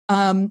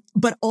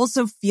 but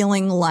also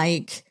feeling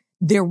like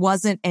there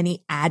wasn't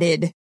any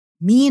added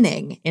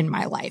meaning in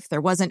my life. There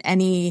wasn't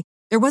any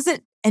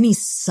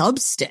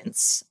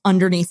substance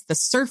underneath the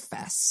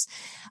surface.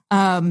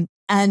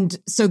 And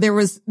so there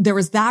was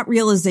that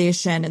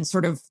realization and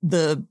sort of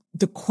the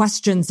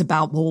questions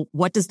about, well,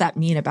 what does that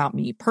mean about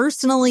me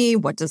personally?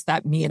 What does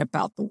that mean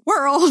about the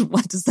world?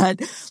 What does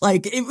that,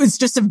 it was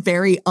just a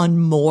very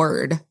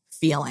unmoored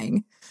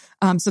feeling.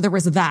 So there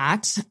was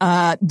that.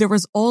 There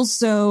was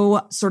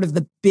also sort of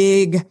the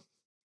big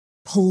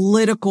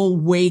political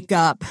wake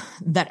up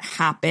that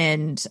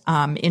happened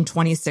in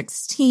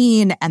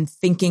 2016 and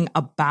thinking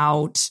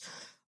about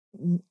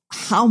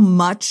how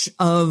much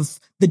of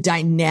the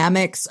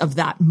dynamics of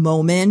that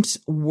moment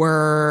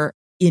were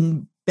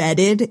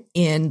embedded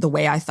in the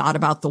way I thought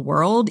about the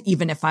world,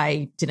 even if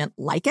I didn't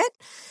like it.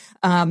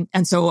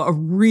 And so a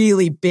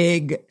really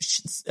big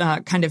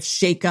kind of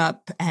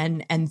shakeup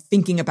and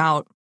thinking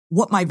about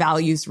what my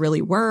values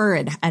really were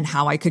and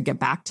how I could get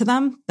back to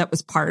them. That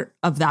was part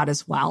of that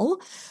as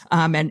well.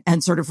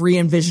 And sort of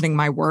re-envisioning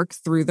my work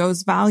through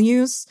those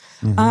values.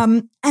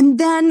 And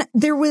then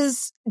there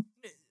was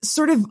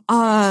sort of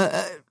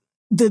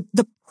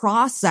the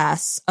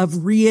process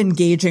of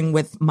re-engaging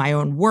with my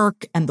own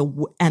work and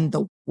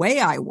the way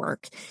I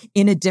work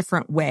in a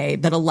different way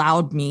that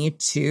allowed me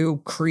to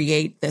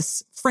create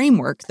this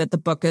framework that the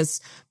book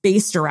is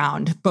based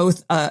around,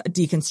 both a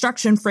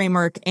deconstruction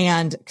framework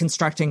and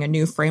constructing a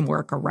new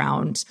framework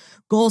around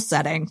goal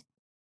setting.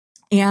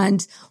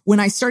 And when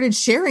I started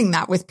sharing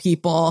that with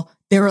people,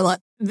 they were like,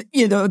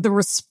 the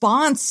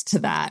response to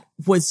that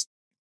was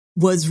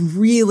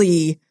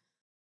really,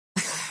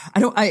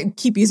 I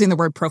keep using the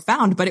word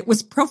profound, but it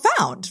was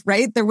profound,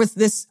 right? There was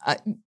this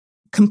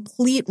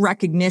complete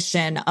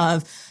recognition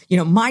of,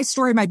 my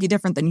story might be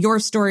different than your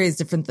story is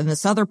different than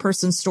this other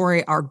person's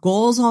story. Our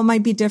goals all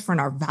might be different.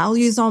 Our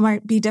values all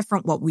might be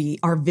different.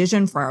 Our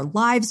vision for our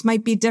lives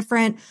might be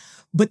different.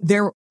 But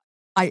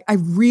I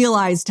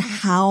realized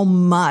how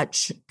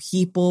much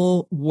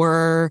people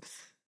were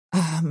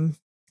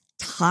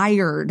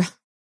tired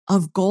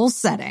of goal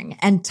setting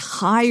and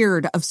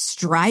tired of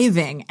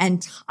striving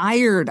and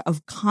tired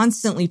of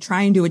constantly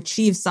trying to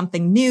achieve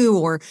something new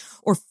or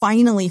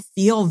finally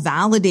feel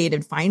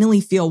validated, finally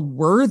feel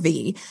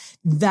worthy,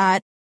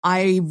 that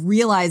I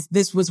realized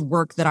this was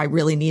work that I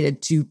really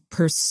needed to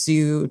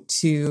pursue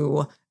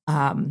to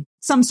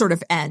some sort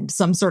of end,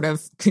 some sort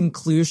of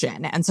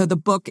conclusion. And so the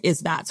book is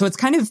that. So it's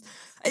kind of,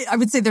 I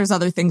would say there's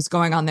other things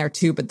going on there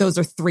too, but those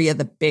are three of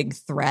the big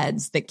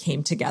threads that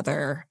came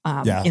together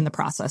in the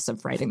process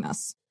of writing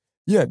this.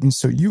 Yeah. And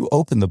so you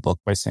open the book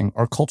by saying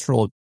our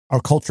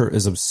culture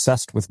is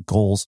obsessed with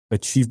goals,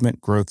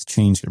 achievement, growth,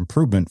 change,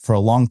 improvement. For a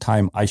long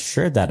time, I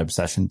shared that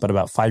obsession. But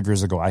about 5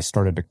 years ago, I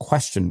started to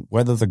question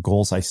whether the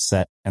goals I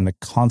set and the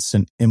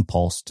constant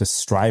impulse to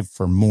strive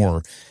for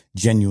more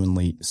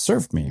genuinely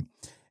served me.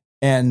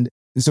 And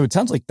so it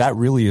sounds like that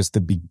really is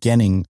the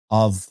beginning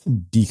of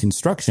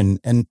deconstruction.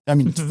 And I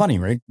mean, it's funny,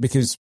 right?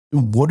 Because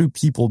what do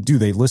people do?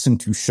 They listen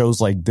to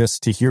shows like this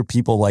to hear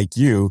people like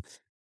you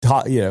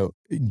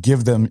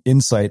give them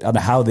insight on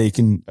how they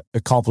can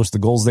accomplish the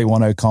goals they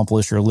want to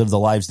accomplish or live the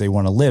lives they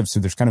want to live. So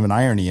there's kind of an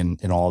irony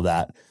in all of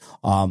that.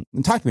 And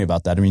talk to me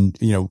about that. I mean,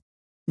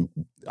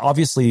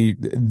 obviously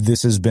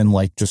this has been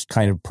like just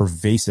kind of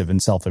pervasive in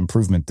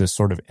self-improvement, this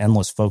sort of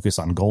endless focus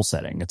on goal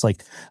setting. It's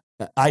like,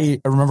 I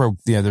remember,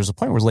 there's a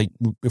point where like,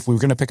 if we were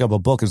going to pick up a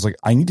book, it's like,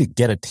 I need to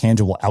get a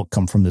tangible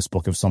outcome from this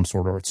book of some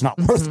sort, or it's not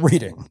worth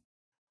reading.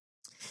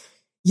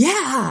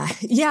 Yeah.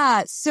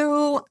 Yeah.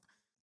 So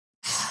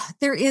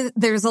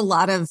there's a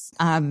lot of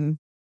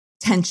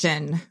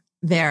tension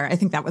there. I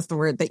think that was the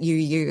word that you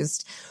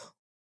used.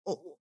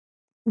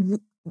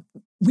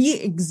 We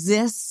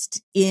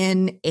exist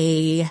in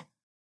a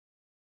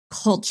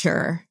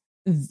culture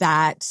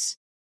that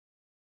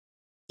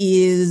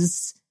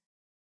is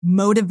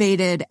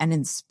motivated and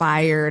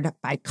inspired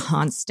by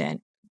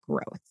constant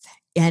growth.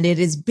 And it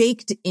is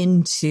baked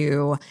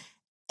into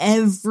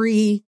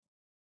every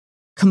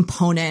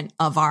component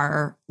of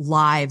our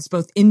lives,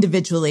 both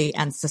individually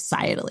and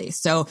societally.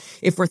 So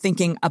if we're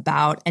thinking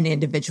about an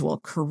individual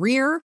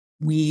career,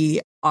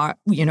 we're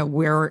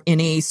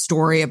in a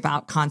story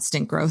about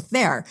constant growth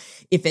there.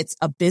 If it's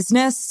a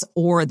business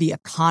or the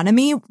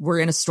economy, we're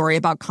in a story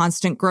about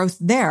constant growth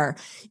there.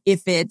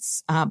 If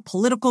it's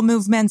political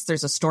movements,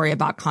 there's a story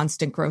about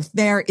constant growth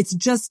there. It's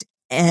just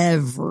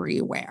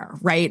everywhere,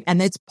 right?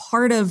 And it's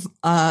part of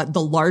the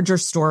larger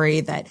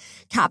story that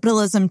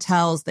capitalism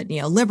tells, that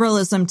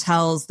neoliberalism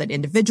tells, that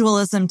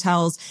individualism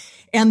tells,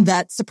 and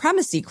that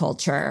supremacy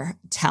culture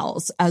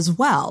tells as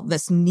well.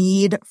 This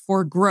need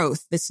for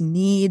growth, this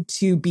need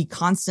to be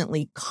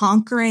constantly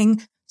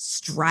conquering,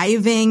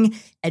 striving,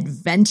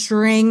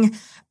 adventuring,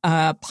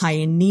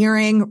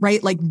 pioneering,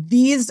 right? Like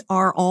these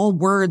are all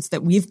words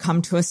that we've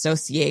come to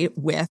associate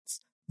with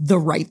the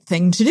right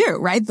thing to do,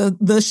 right? The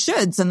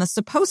shoulds and the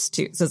supposed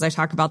tos, as I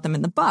talk about them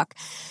in the book.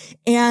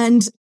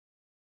 And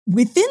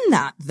within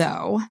that,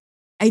 though,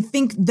 I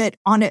think that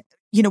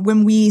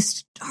when we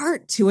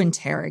start to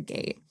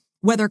interrogate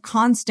whether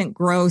constant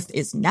growth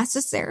is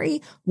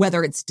necessary,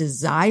 whether it's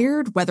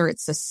desired, whether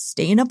it's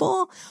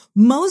sustainable,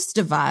 most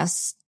of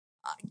us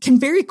can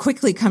very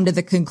quickly come to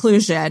the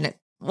conclusion,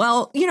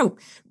 well,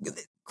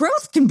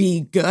 growth can be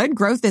good.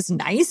 Growth is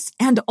nice.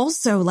 And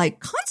also like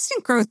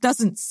constant growth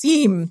doesn't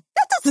seem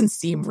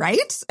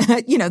right.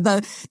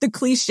 The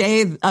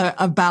cliche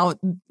about,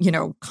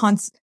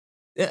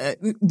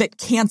 that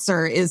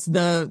cancer is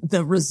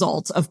the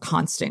result of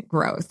constant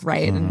growth,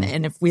 right? Mm-hmm.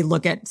 And if we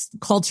look at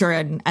culture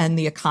and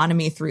the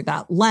economy through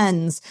that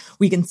lens,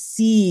 we can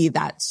see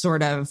that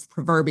sort of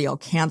proverbial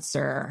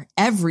cancer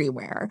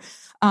everywhere.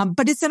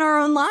 But it's in our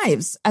own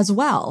lives as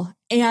well.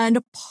 And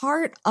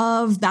part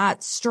of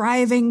that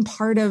striving,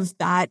 part of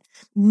that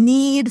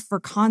need for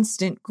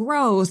constant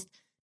growth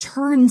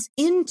turns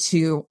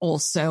into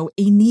also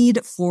a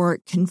need for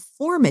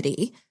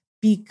conformity,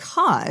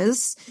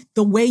 because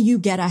the way you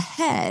get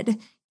ahead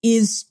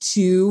is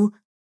to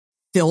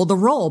fill the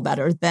role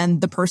better than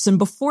the person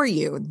before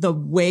you. The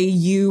way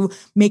you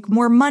make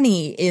more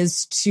money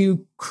is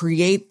to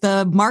create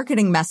the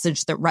marketing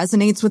message that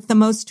resonates with the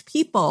most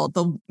people.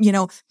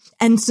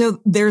 And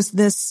so there's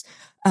this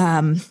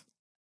kind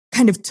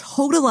of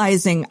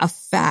totalizing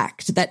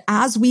effect that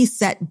as we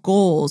set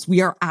goals,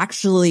 we are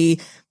actually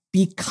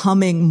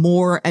becoming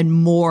more and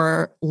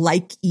more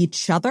like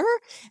each other.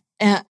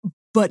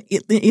 But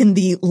in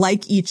the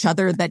like each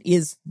other that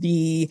is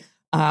the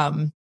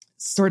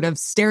sort of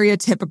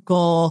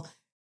stereotypical,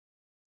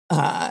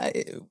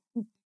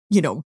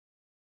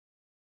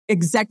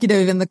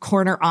 executive in the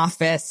corner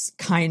office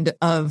kind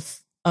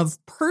of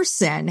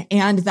person.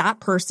 And that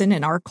person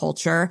in our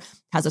culture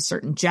has a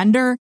certain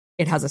gender,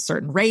 it has a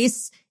certain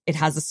race, it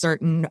has a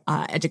certain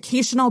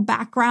educational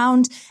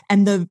background.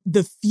 And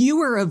the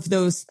fewer of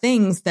those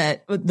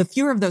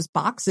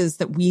boxes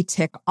that we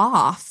tick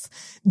off,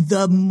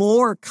 the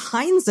more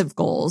kinds of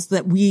goals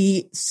that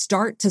we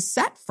start to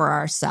set for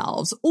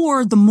ourselves,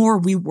 or the more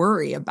we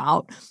worry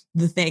about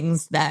the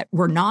things that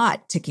we're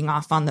not ticking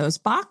off on those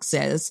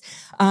boxes.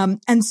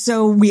 And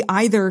so we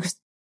either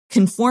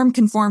conform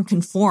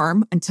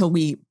until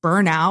we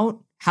burn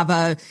out, have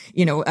a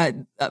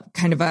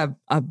kind of a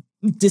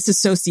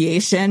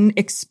disassociation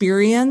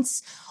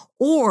experience,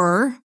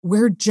 or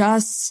we're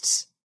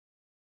just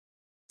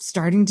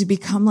starting to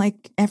become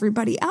like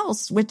everybody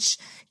else, which,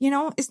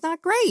 is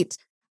not great.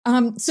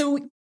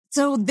 So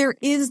there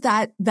is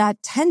that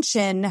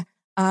tension.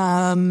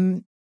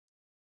 And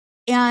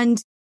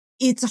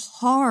it's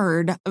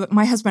hard.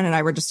 My husband and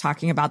I were just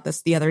talking about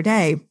this the other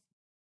day.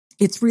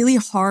 It's really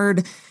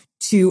hard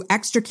to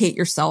extricate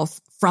yourself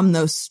from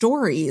those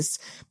stories,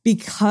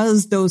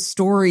 because those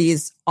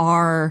stories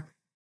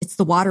it's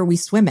the water we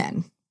swim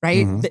in,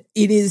 right? Mm-hmm.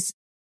 It is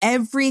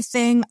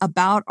everything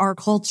about our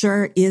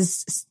culture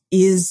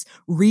is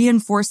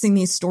reinforcing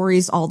these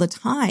stories all the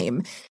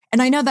time.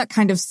 And I know that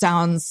kind of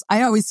sounds,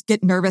 I always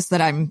get nervous that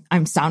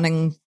I'm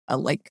sounding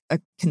like a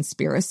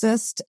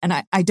conspiracist, and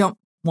I don't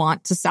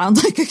want to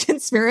sound like a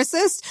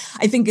conspiracist.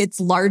 I think it's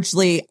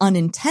largely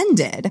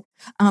unintended.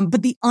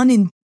 But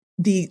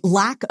the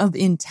lack of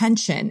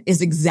intention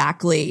is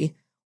exactly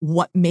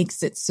what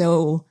makes it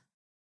so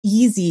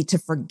easy to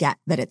forget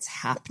that it's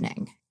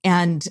happening.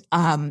 And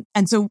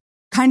so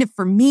kind of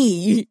for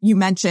me, you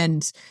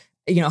mentioned,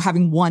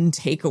 having one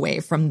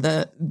takeaway from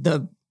the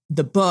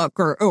book,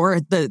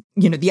 or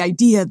the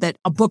idea that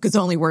a book is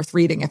only worth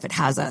reading if it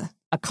has a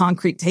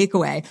concrete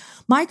takeaway.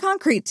 My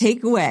concrete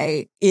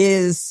takeaway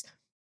is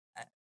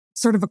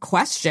sort of a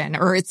question,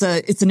 or it's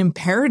an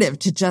imperative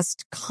to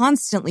just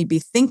constantly be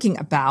thinking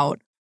about,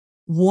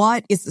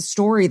 what is the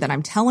story that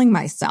I'm telling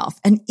myself?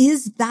 And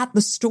is that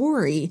the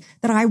story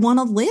that I want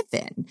to live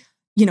in?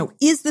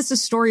 Is this a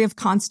story of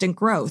constant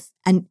growth?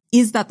 And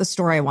is that the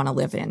story I want to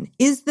live in?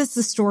 Is this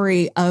the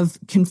story of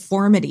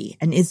conformity?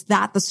 And is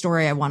that the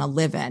story I want to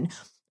live in?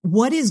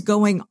 What is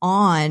going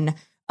on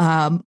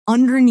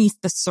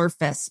underneath the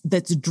surface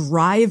that's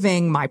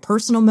driving my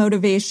personal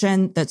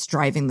motivation, that's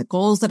driving the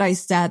goals that I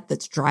set,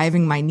 that's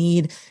driving my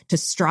need to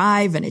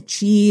strive and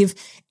achieve?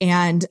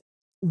 And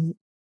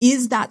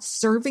is that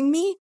serving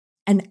me?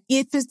 And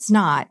if it's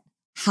not,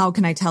 how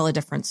can I tell a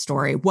different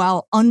story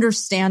while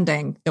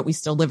understanding that we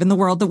still live in the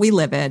world that we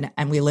live in,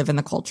 and we live in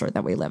the culture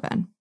that we live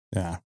in?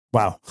 Yeah.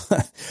 Wow.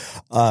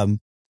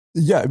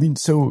 Yeah. I mean,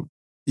 so,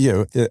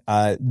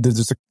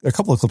 there's a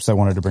couple of clips I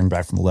wanted to bring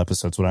back from the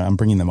episodes, but I'm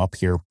bringing them up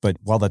here. But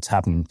while that's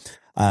happening,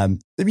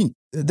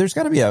 there's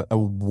got to be a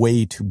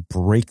way to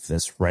break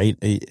this, right?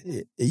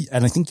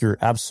 And I think you're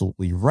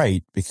absolutely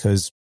right,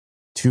 because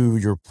to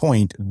your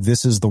point,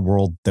 this is the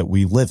world that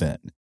we live in.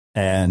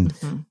 And,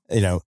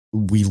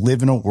 we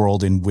live in a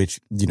world in which,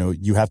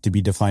 you have to be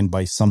defined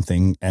by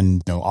something.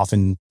 And,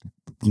 often,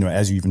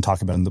 as you even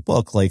talk about in the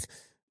book, like,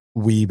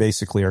 we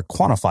basically are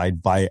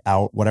quantified by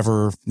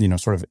whatever,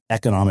 sort of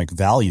economic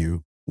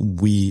value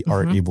we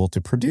are able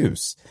to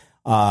produce.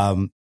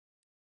 And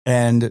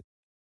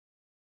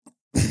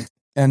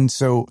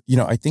so,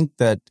 I think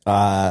that,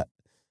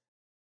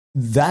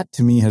 that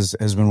to me has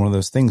been one of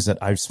those things that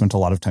I've spent a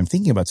lot of time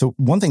thinking about. So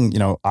one thing,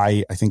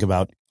 I think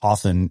about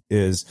often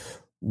is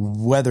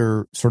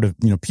whether sort of,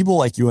 people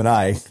like you and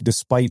I,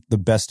 despite the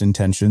best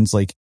intentions,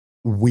 like,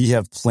 we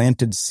have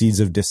planted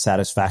seeds of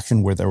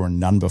dissatisfaction where there were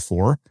none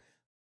before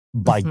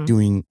by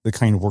doing the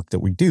kind of work that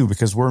we do,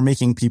 because we're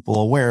making people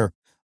aware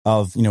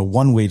of,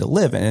 one way to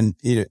live. And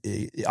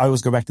I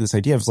always go back to this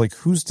idea of like,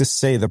 who's to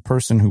say the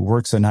person who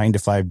works a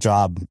 9-to-5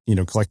 job,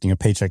 collecting a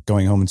paycheck,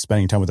 going home and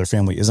spending time with their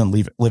family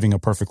isn't living a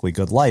perfectly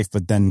good life.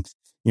 But then,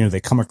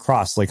 they come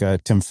across like a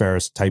Tim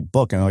Ferriss type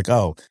book and they're like,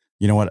 oh,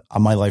 you know what?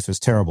 My life is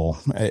terrible.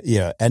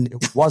 Yeah. And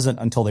it wasn't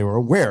until they were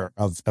aware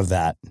of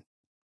that.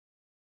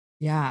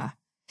 Yeah.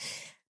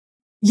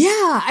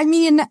 Yeah. I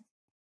mean,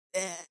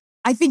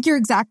 I think you're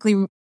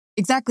exactly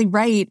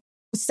right.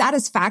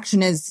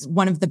 Satisfaction is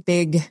one of the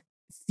big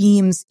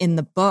themes in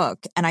the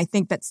book. And I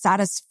think that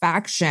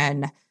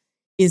satisfaction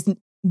is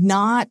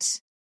not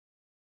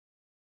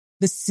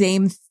the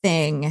same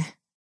thing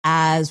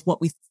as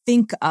what we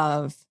think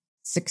of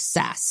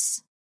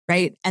success,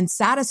 right? And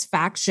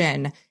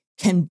satisfaction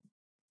can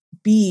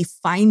be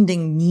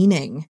finding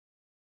meaning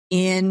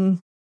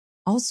in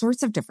all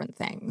sorts of different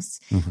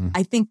things. Mm-hmm.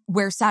 I think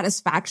where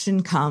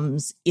satisfaction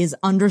comes is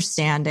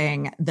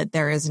understanding that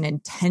there is an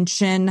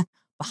intention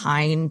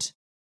behind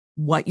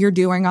what you're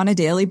doing on a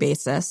daily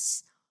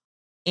basis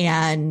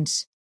and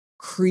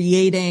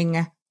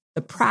creating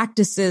the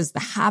practices, the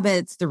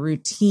habits, the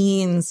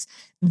routines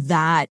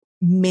that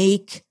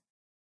make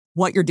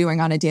what you're doing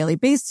on a daily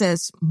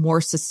basis more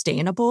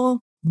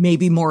sustainable,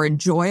 maybe more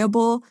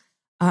enjoyable,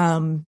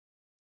 and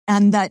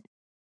that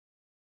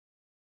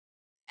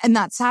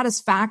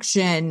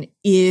satisfaction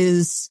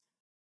is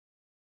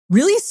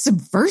really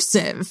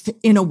subversive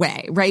in a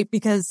way, right?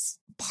 Because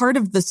part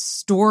of the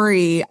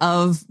story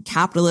of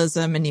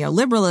capitalism and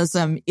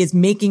neoliberalism is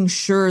making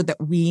sure that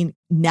we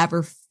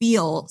never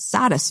feel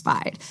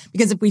satisfied.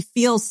 Because if we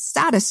feel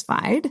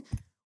satisfied,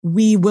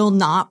 we will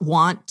not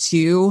want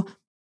to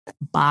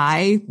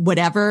buy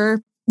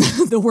whatever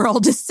the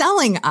world is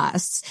selling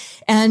us.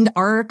 And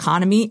our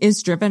economy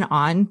is driven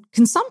on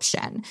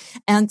consumption.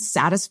 And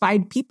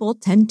satisfied people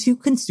tend to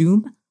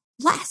consume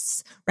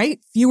less, right?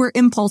 Fewer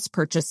impulse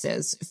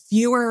purchases,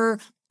 fewer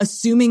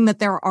assuming that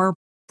there are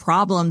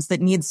problems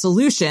that need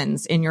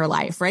solutions in your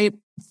life, right?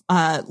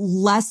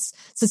 Less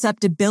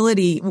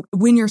susceptibility.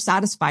 When you're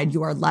satisfied,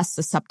 you are less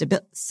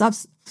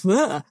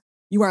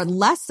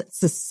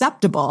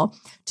susceptible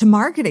to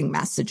marketing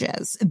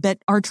messages that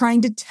are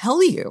trying to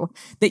tell you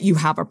that you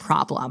have a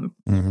problem.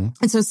 Mm-hmm.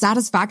 And so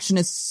satisfaction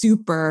is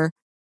super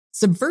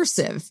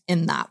subversive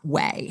in that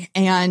way,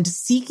 and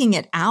seeking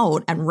it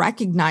out and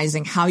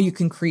recognizing how you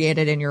can create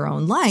it in your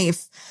own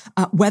life,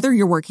 whether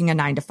you're working a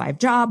 9-to-5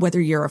 job,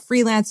 whether you're a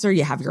freelancer,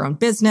 you have your own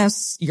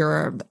business,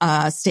 you're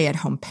a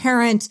stay-at-home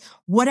parent,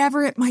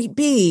 whatever it might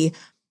be,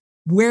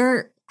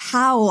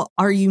 how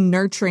are you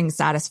nurturing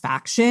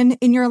satisfaction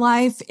in your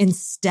life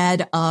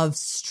instead of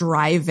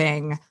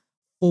striving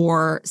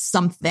for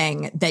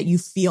something that you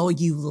feel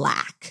you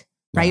lack,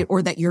 right? Yeah.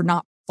 Or that you're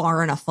not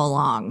far enough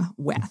along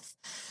with.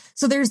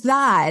 So there's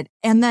that.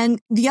 And then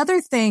the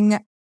other thing,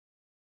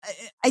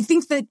 I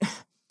think that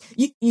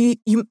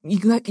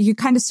you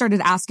kind of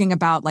started asking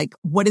about like,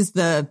 what is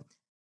the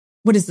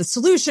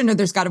solution?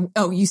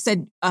 Or you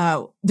said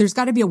there's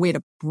got to be a way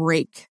to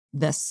break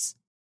this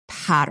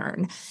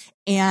pattern.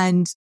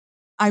 And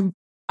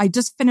I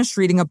just finished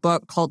reading a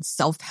book called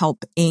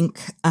Self-Help Inc.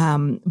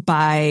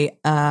 By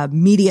a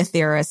media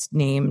theorist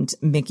named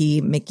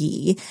Mickey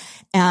McGee.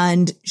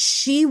 And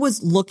she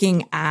was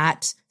looking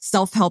at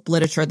self-help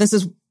literature. This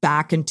is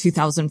back in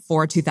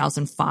 2004,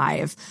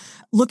 2005,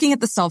 looking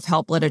at the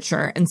self-help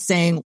literature and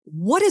saying,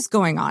 what is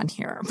going on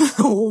here?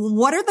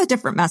 What are the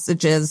different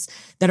messages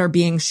that are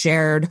being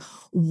shared?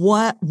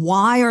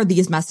 Why are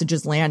these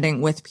messages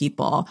landing with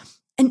people?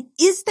 And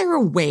is there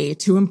a way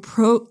to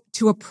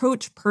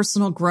approach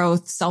personal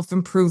growth,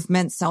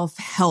 self-improvement,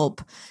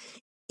 self-help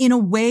in a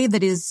way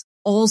that is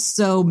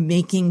also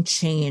making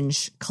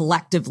change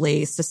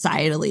collectively,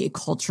 societally,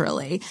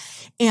 culturally?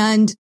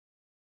 And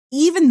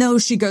even though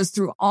she goes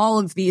through all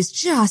of these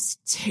just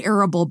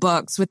terrible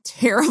books with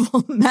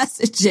terrible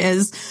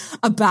messages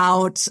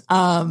about,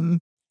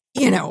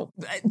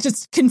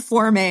 just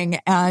conforming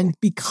and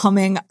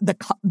becoming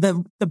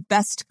the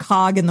best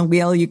cog in the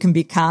wheel you can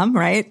become,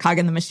 right? Cog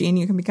in the machine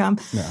you can become.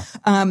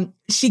 Yeah.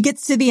 She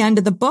gets to the end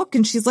of the book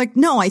and she's like,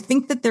 no, I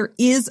think that there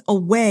is a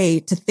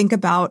way to think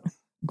about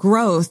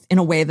growth in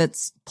a way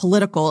that's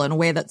political, in a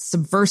way that's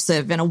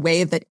subversive, in a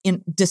way that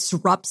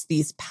disrupts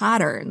these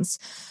patterns.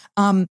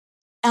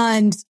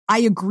 And I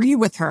agree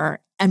with her.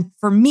 And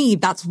for me,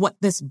 that's what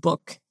this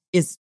book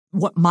is,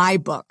 what my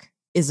book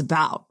is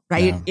about,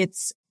 right? Yeah.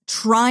 It's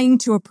trying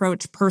to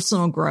approach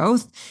personal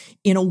growth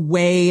in a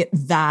way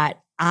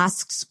that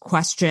asks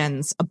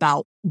questions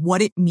about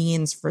what it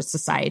means for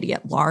society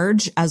at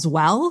large as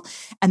well.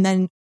 And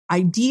then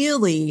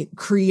ideally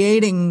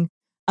creating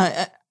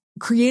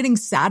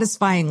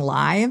satisfying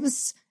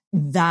lives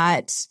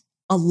that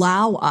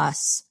allow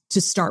us to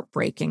start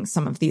breaking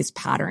some of these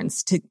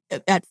patterns, to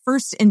at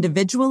first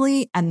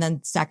individually and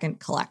then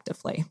second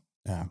collectively.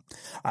 Yeah.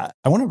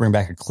 I want to bring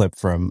back a clip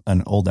from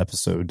an old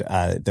episode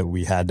that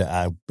we had.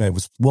 It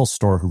was Will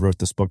Storr who wrote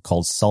this book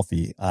called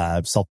Selfie,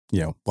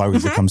 Why We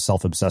Become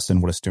Self-Obsessed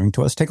and What It's Doing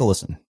to Us. Take a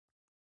listen.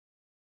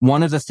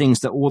 one of the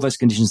things that all those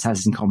conditions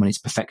has in common is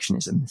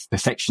perfectionism,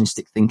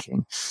 perfectionistic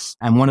thinking.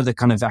 And one of the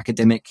kind of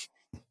academic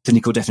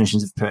clinical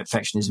definitions of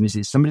perfectionism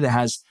is somebody that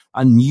has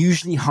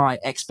unusually high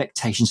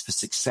expectations for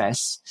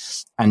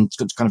success and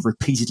kind of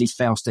repeatedly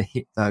fails to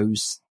hit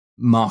those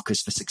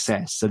markers for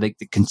success. So they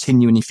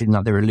continually feel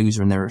like they're a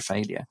loser and they're a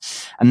failure.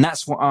 And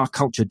that's what our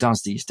culture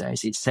does these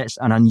days. It sets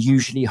an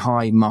unusually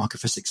high marker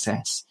for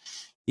success.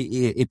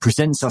 It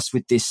presents us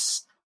with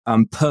this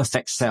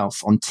perfect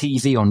self on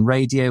TV, on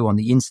radio, on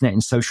the internet,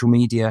 and social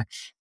media.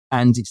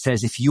 And it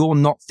says, if you're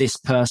not this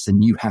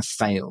person, you have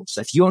failed.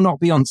 So if you're not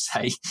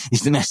Beyonce,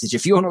 is the message.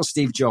 If you're not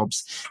Steve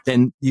Jobs,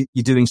 then you're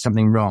doing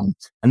something wrong.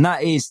 And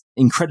that is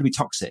incredibly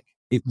toxic.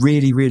 It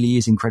really, really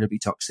is incredibly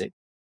toxic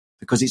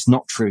because it's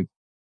not true.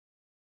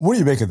 What do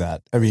you make of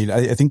that? I mean,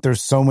 I think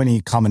there's so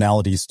many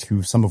commonalities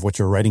to some of what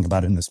you're writing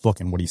about in this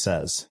book and what he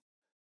says.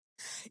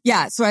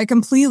 Yeah, so I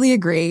completely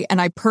agree. And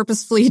I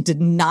purposefully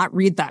did not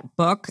read that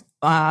book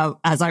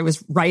as I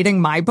was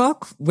writing my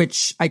book,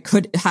 which I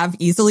could have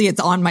easily. It's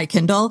on my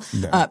Kindle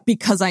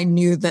because I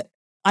knew that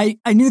I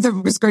knew there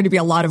was going to be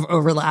a lot of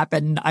overlap,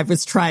 and I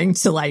was trying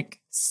to like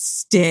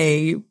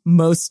stay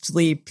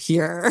mostly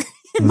pure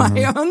in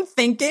my own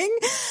thinking.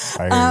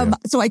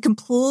 So I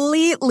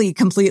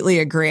completely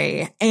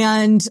agree.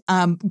 And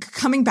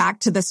coming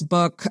back to this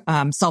book,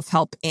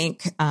 Self-Help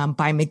Inc.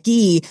 By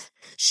McGee,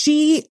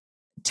 she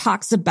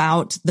talks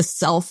about the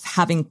self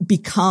having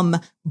become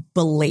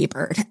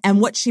belabored.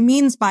 And what she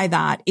means by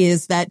that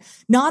is that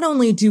not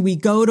only do we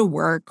go to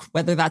work,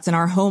 whether that's in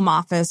our home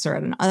office or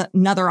at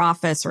another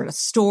office or at a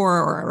store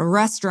or at a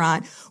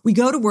restaurant, we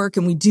go to work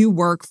and we do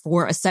work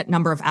for a set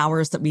number of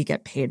hours that we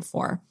get paid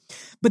for.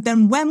 But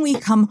then when we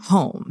come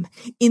home,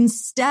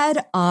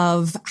 instead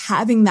of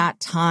having that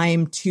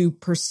time to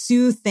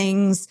pursue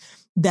things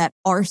that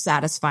are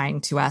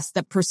satisfying to us,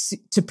 to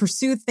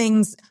pursue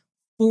things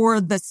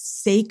for the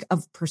sake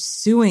of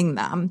pursuing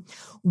them,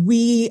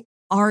 we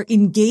are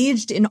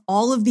engaged in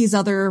all of these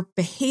other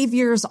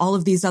behaviors, all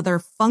of these other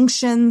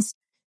functions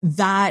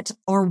that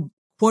are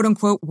quote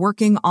unquote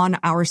working on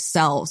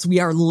ourselves. We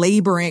are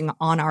laboring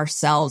on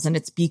ourselves, and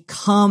it's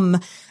become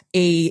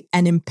an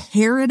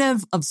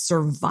imperative of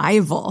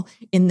survival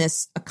in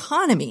this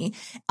economy,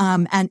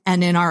 and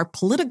in our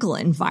political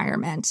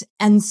environment.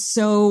 And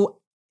so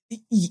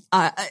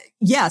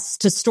yes,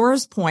 to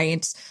Storr's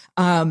point,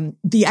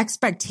 the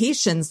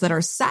expectations that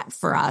are set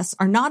for us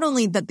are not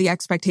only that the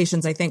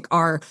expectations, I think,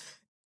 are,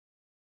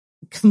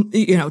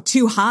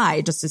 too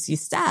high, just as he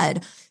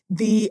said,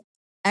 the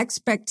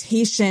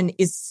expectation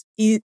is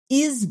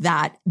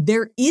that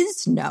there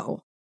is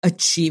no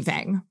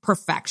achieving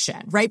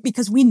perfection, right?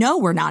 Because we know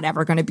we're not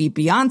ever going to be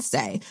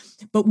Beyonce,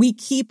 but we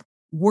keep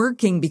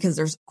working because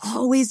there's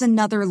always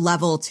another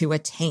level to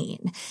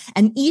attain.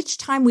 And each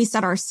time we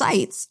set our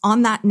sights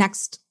on that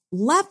next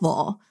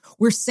level,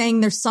 we're saying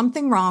there's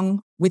something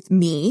wrong with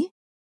me.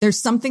 There's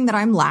something that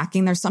I'm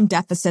lacking. There's some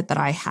deficit that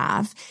I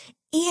have.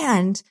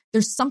 And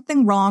there's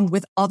something wrong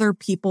with other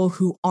people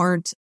who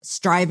aren't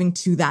striving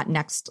to that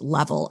next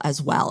level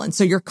as well. And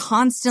so you're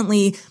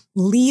constantly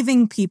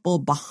leaving people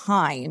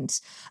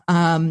behind.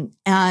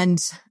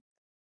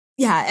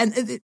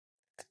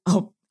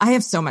 I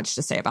have so much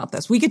to say about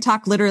this. We could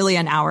talk literally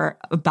an hour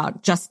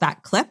about just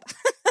that clip.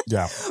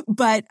 Yeah.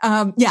 But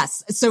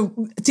yes,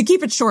 so to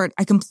keep it short,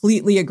 I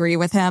completely agree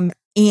with him.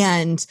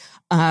 And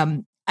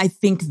I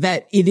think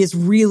that it is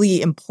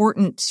really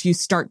important to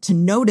start to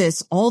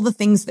notice all the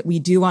things that we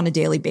do on a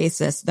daily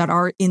basis that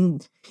are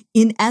in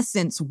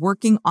essence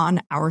working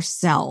on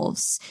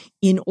ourselves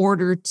in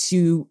order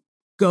to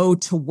go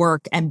to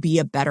work and be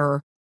a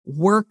better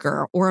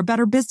worker or a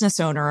better business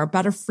owner or a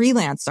better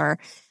freelancer.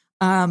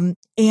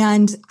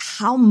 And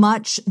how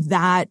much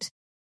that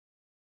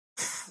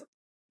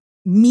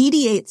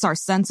mediates our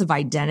sense of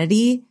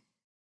identity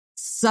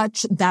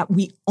such that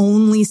we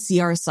only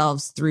see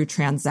ourselves through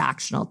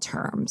transactional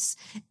terms.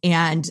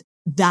 And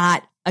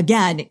that,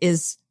 again,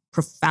 is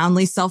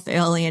profoundly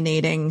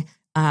self-alienating.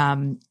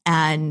 And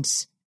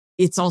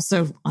it's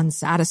also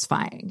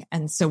unsatisfying.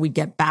 And so we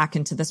get back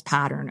into this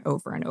pattern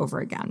over and over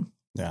again.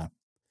 Yeah.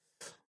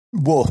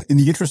 Well, in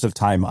the interest of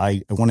time,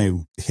 I want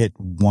to hit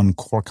one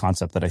core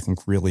concept that I think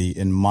really,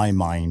 in my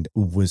mind,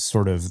 was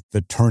sort of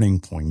the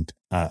turning point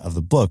of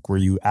the book, where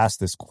you ask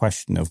this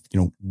question of,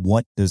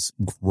 what does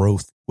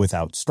growth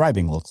without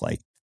striving look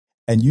like?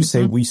 And you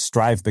say we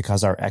strive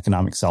because our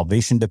economic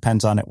salvation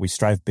depends on it. We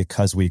strive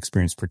because we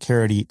experience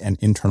precarity and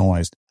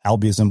internalized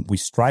albinism. We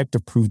strive to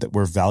prove that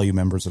we're valuable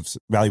members of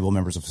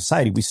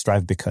society. We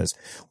strive because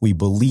we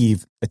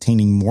believe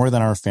attaining more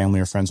than our family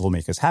or friends will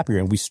make us happier.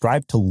 And we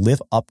strive to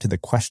live up to the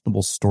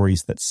questionable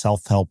stories that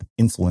self-help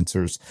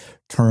influencers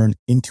turn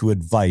into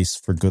advice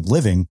for good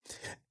living.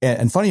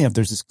 And funny enough,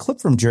 there's this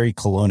clip from Jerry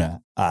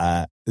Colonna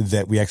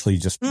that we actually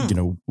just,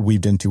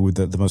 weaved into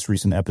the most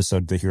recent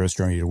episode, The Hero's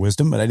Journey to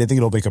Wisdom. And I think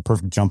it'll make a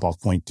perfect jump off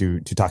point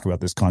to talk about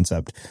this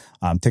concept.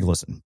 Take a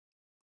listen.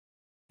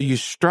 You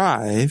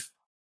strive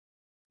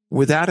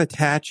without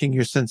attaching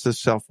your sense of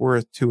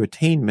self-worth to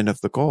attainment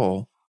of the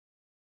goal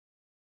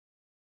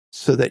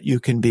so that you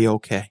can be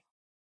okay.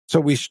 So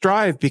we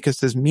strive because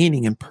there's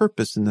meaning and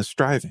purpose in the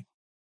striving.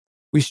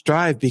 We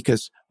strive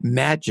because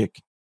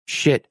magic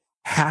shit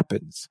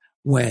happens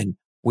when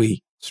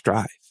we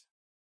strive.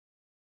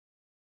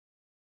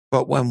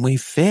 But when we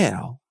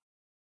fail,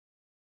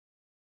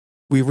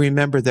 we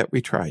remember that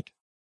we tried.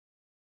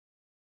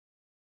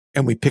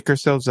 And we pick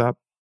ourselves up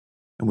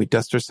and we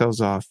dust ourselves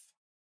off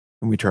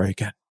and we try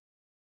again.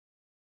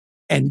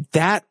 And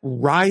that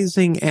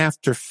rising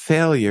after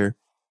failure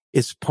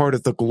is part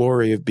of the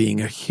glory of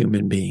being a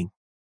human being.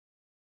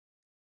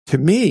 To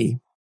me,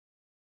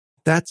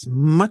 that's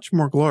much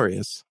more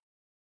glorious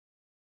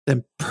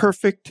than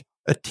perfect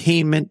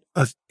attainment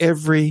of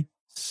every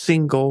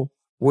single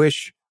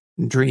wish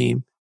and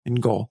dream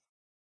and goal.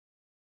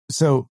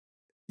 So,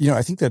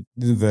 I think that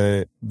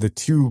the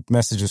two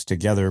messages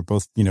together,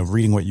 both,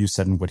 reading what you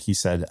said and what he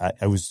said,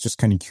 I was just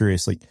kind of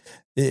curious. Like,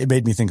 it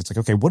made me think, it's like,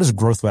 okay, what does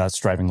growth without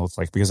striving look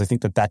like? Because I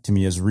think that to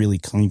me is really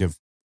kind of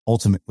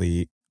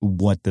ultimately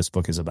what this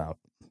book is about.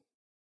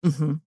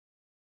 Mm-hmm.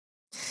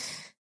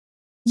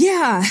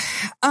 Yeah.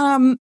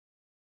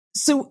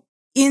 So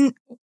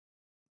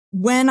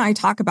when I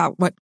talk about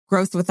what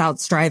growth without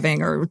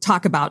striving, or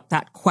talk about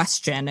that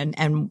question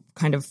and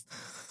kind of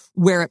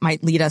where it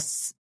might lead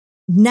us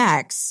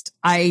next,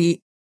 I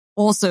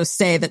also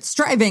say that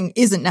striving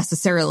isn't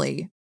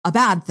necessarily a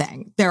bad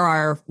thing. There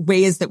are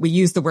ways that we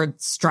use the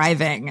word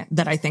striving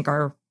that I think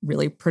are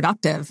really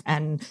productive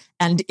and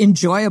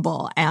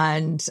enjoyable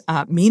and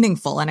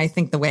meaningful. And I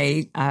think the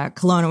way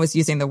Kelowna was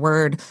using the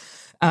word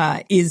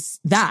is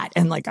that.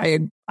 And like, I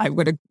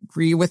would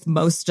agree with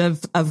most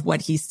of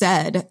what he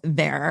said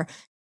there.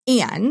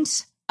 And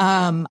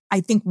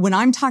I think when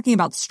I'm talking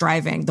about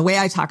striving, the way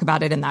I talk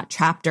about it in that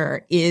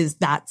chapter is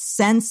that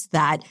sense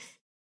that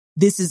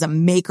this is a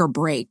make or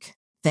break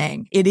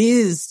thing. It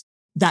is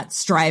that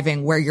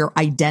striving where your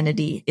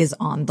identity is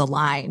on the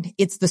line.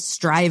 It's the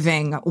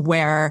striving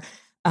where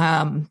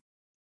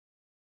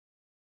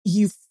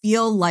you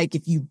feel like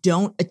if you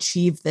don't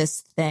achieve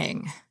this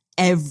thing,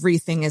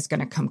 everything is going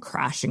to come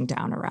crashing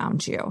down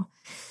around you.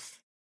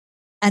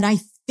 And I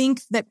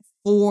think that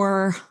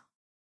for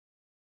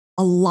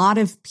a lot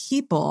of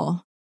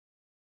people,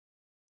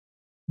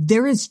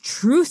 there is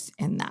truth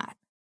in that,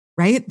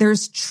 right?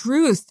 There's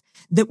truth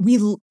that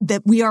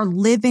we are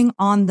living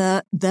on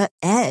the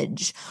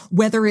edge,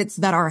 whether it's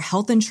that our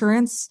health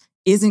insurance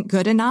isn't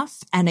good enough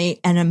and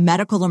a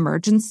medical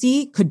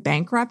emergency could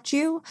bankrupt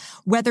you,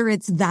 whether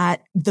it's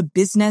that the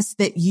business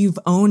that you've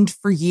owned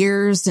for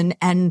years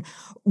and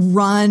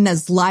run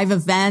as live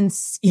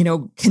events,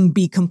 can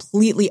be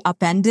completely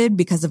upended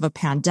because of a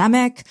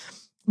pandemic,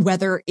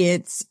 whether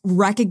it's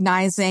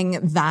recognizing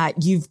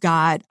that you've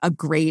got a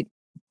great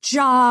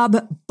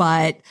job,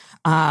 but,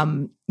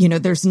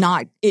 there's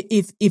not,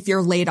 if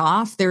you're laid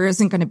off, there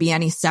isn't going to be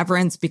any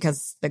severance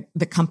because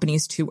the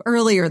company's too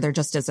early or there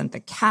just isn't the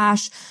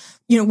cash.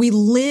 We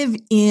live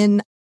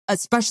in,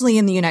 especially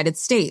in the United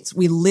States,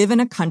 we live in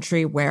a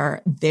country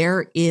where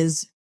there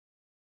is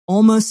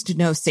almost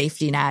no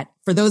safety net.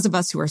 For those of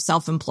us who are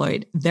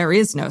self-employed, there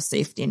is no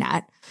safety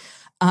net.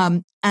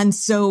 And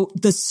so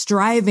the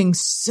striving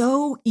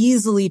so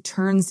easily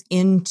turns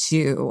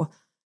into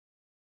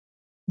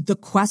the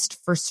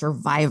quest for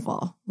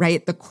survival,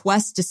 right? The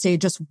quest to stay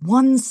just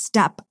one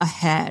step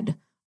ahead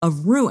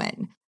of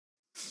ruin.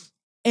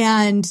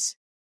 And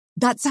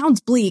that sounds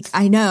bleak,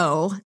 I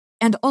know.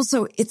 And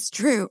also it's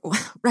true,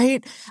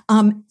 right?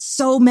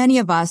 So many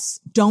of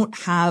us don't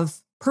have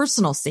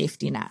personal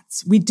safety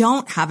nets. We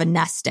don't have a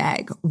nest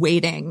egg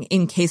waiting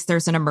in case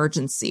there's an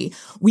emergency.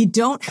 We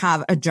don't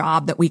have a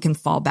job that we can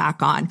fall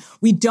back on.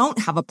 We don't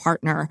have a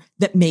partner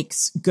that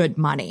makes good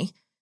money.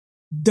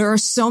 There are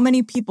so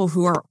many people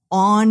who are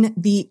on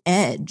the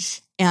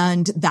edge,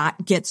 and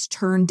that gets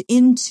turned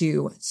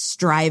into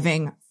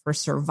striving for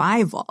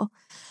survival.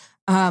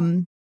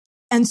 And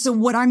so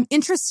what I'm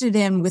interested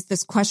in with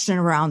this question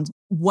around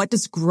what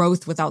does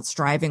growth without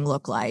striving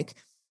look like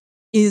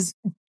is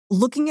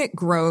looking at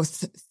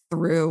growth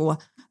through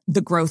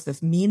the growth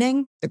of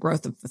meaning, the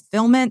growth of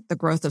fulfillment, the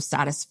growth of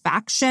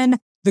satisfaction,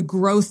 the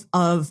growth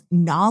of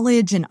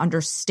knowledge and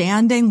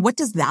understanding. What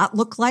does that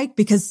look like?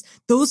 Because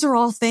those are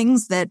all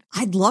things that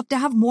I'd love to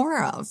have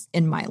more of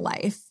in my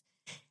life.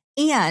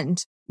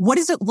 And what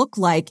does it look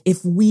like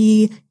if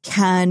we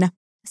can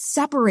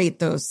separate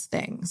those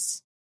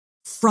things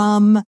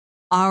from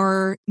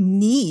our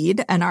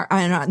need and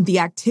the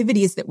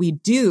activities that we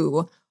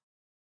do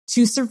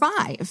to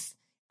survive,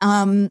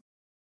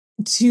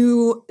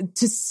 to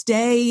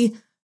stay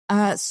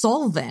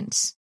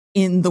solvent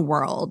in the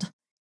world?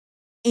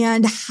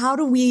 And how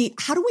do we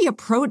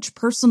approach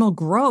personal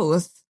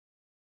growth?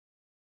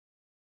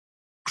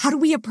 How do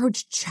we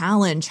approach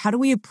challenge? How do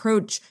we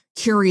approach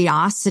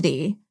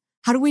curiosity?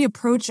 How do we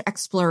approach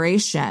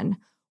exploration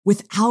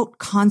without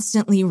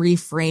constantly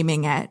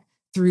reframing it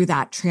through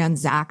that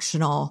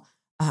transactional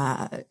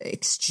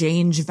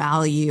exchange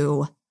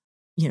value,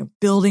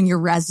 building your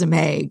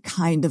resume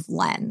kind of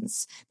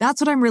lens? That's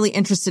what I'm really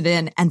interested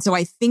in. And so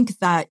I think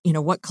that,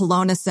 what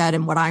Kelowna said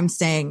and what I'm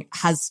saying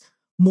has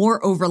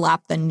more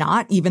overlap than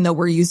not, even though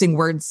we're using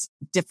words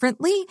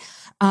differently.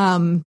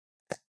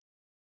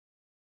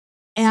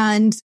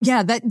 And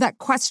yeah, that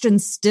question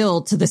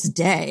still to this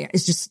day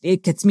is just,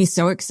 it gets me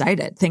so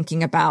excited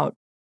thinking about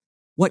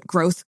what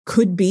growth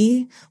could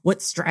be,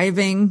 what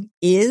striving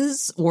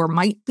is or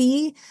might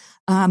be,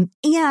 and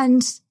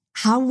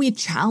how we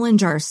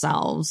challenge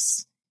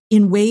ourselves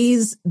in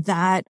ways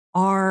that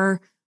are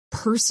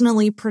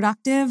personally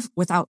productive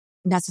without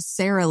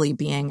necessarily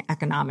being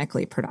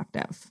economically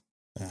productive.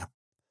 Yeah.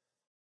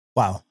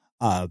 Wow.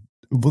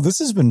 Well, this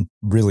has been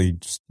really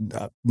just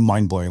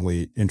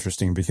mind-blowingly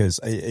interesting because,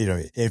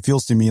 it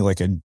feels to me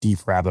like a deep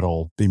rabbit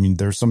hole. I mean,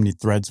 there's so many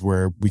threads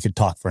where we could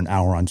talk for an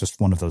hour on just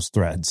one of those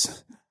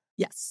threads.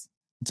 Yes.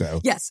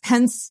 So yes,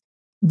 hence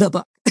the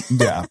book.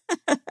 Yeah.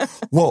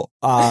 Well,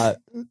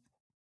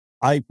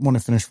 I want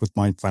to finish with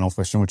my final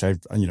question, which I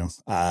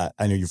know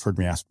you've heard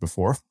me ask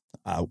before.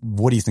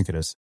 What do you think it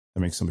is that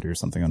makes somebody or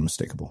something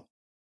unmistakable?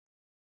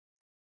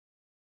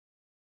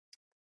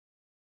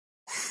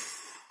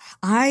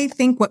 I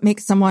think what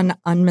makes someone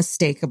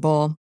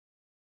unmistakable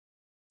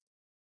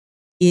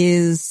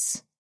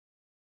is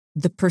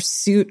the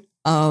pursuit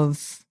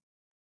of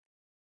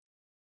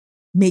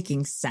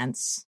making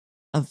sense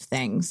of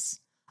things,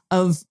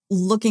 of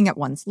looking at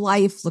one's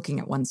life, looking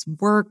at one's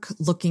work,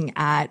 looking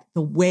at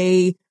the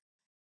way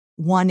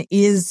one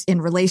is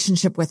in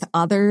relationship with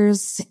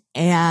others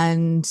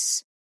and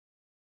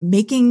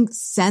making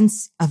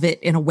sense of it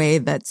in a way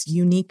that's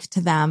unique to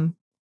them,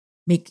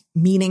 make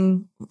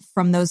meaning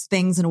from those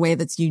things in a way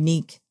that's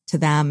unique to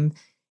them,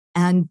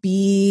 and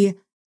being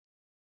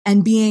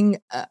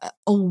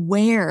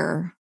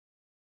aware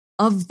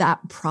of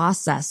that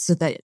process so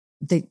that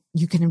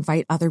you can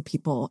invite other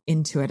people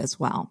into it as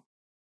well.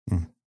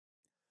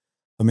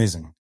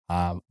 Amazing.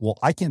 Well,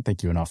 I can't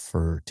thank you enough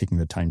for taking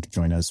the time to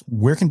join us.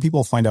 Where can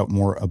people find out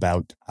more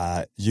about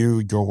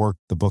you, your work,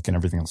 the book, and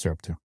everything else you're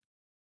up to?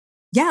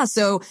 Yeah,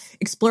 so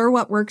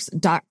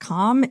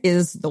explorewhatworks.com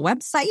is the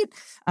website.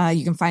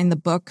 You can find the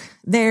book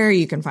there.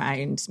 You can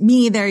find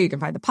me there. You can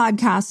find the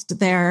podcast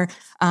there.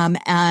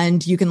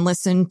 And you can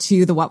listen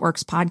to the What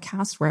Works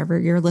podcast wherever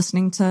you're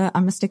listening to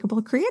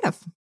Unmistakable Creative.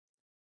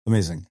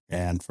 Amazing.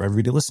 And for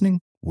everybody listening,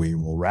 we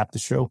will wrap the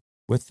show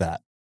with that.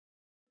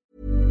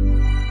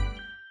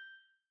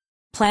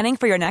 Planning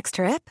for your next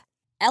trip?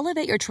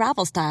 Elevate your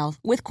travel style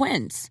with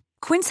Quince.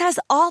 Quince has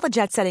all the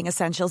jet-setting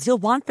essentials you'll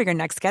want for your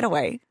next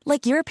getaway,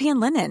 like European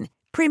linen,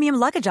 premium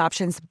luggage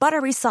options,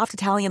 buttery soft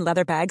Italian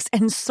leather bags,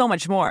 and so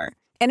much more.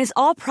 And is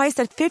all priced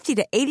at 50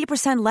 to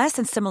 80% less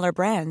than similar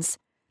brands.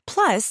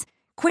 Plus,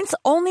 Quince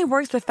only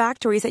works with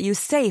factories that use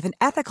safe and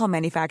ethical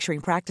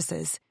manufacturing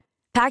practices.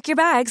 Pack your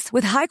bags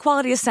with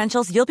high-quality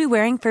essentials you'll be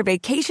wearing for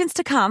vacations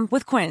to come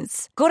with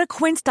Quince. Go to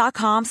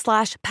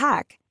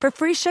quince.com/pack for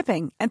free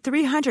shipping and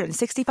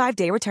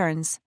 365-day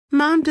returns.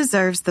 Mom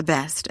deserves the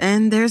best,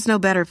 and there's no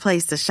better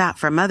place to shop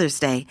for Mother's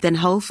Day than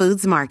Whole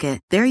Foods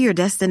Market. They're your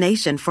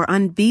destination for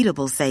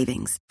unbeatable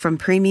savings, from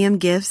premium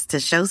gifts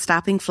to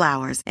show-stopping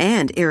flowers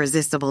and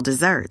irresistible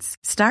desserts.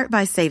 Start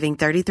by saving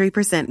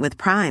 33% with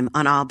Prime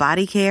on all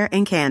body care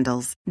and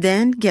candles.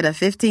 Then get a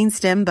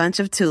 15-stem bunch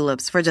of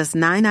tulips for just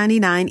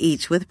 $9.99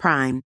 each with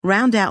Prime.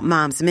 Round out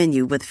Mom's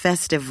menu with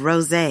festive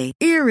rosé,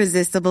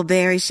 irresistible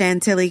berry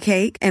chantilly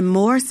cake, and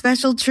more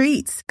special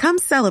treats. Come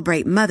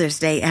celebrate Mother's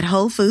Day at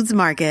Whole Foods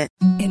Market.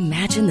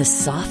 Imagine the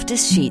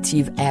softest sheets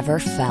you've ever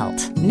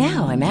felt.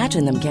 Now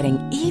imagine them getting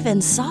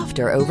even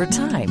softer over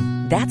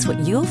time. That's what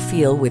you'll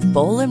feel with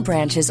Boll &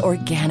 Branch's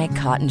organic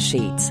cotton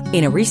sheets.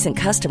 In a recent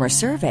customer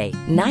survey,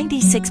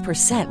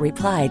 96%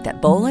 replied that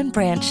Boll &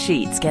 Branch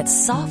sheets get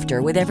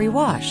softer with every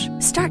wash.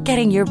 Start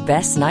getting your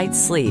best night's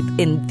sleep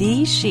in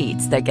these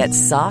sheets that get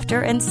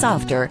softer and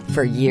softer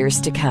for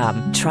years to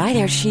come. Try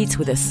their sheets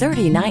with a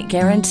 30-night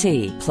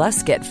guarantee.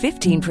 Plus, get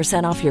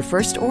 15% off your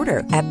first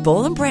order at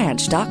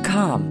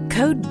bollandbranch.com.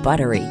 Code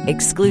BUTTERY.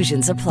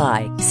 Exclusions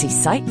apply. See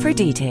site for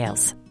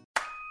details.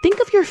 Think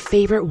of your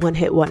favorite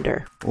one-hit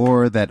wonder.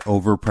 Or that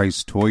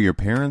overpriced toy your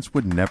parents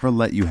would never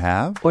let you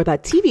have. Or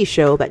that TV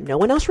show that no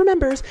one else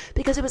remembers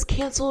because it was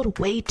canceled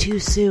way too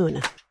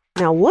soon.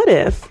 Now what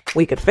if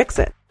we could fix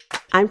it?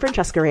 I'm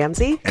Francesca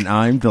Ramsey. And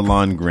I'm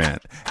DeLon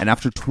Grant. And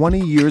after 20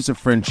 years of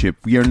friendship,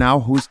 we are now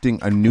hosting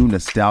a new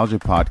nostalgia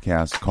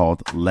podcast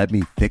called Let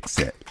Me Fix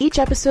It. Each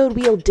episode,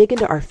 we'll dig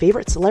into our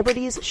favorite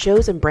celebrities,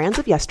 shows, and brands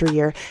of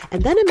yesteryear,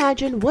 and then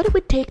imagine what it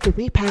would take to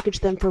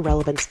repackage them for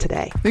relevance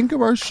today. Think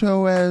of our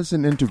show as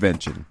an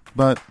intervention,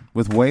 but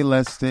with way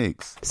less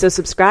stakes. So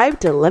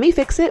subscribe to Let Me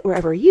Fix It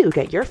wherever you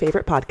get your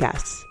favorite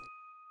podcasts.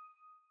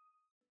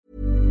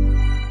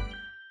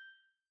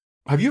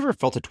 Have you ever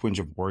felt a twinge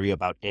of worry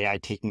about AI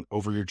taking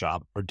over your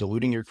job or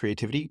diluting your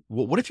creativity?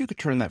 Well, what if you could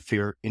turn that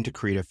fear into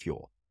creative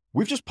fuel?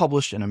 We've just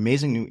published an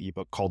amazing new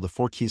ebook called The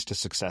 4 Keys to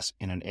Success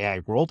in an AI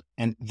World,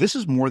 and this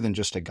is more than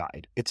just a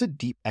guide. It's a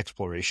deep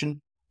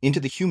exploration into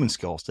the human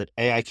skills that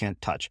AI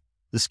can't touch,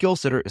 the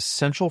skills that are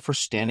essential for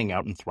standing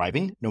out and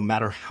thriving, no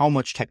matter how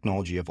much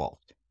technology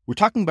evolved. We're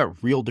talking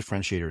about real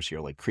differentiators here,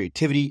 like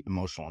creativity,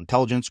 emotional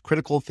intelligence,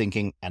 critical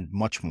thinking, and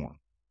much more.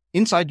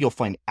 Inside, you'll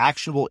find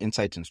actionable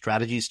insights and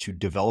strategies to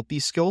develop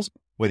these skills,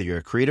 whether you're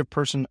a creative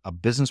person, a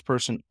business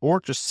person, or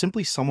just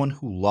simply someone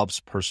who loves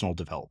personal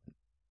development.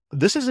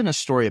 This isn't a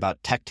story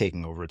about tech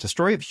taking over. It's a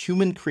story of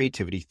human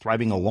creativity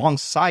thriving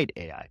alongside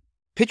AI.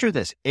 Picture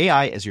this,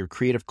 AI as your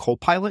creative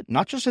co-pilot,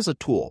 not just as a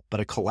tool, but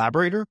a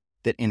collaborator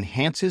that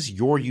enhances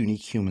your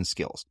unique human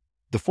skills.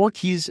 The 4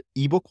 Keys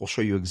ebook will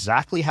show you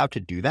exactly how to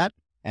do that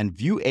and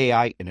view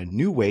AI in a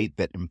new way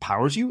that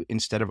empowers you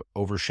instead of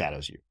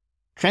overshadows you.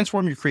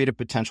 Transform your creative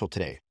potential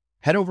today.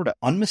 Head over to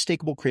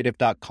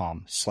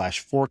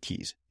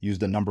unmistakablecreative.com/4keys. Use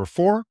the number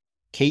 4,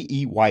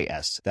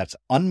 KEYS. That's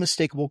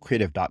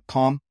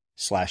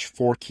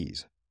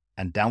unmistakablecreative.com/4keys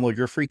and download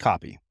your free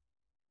copy.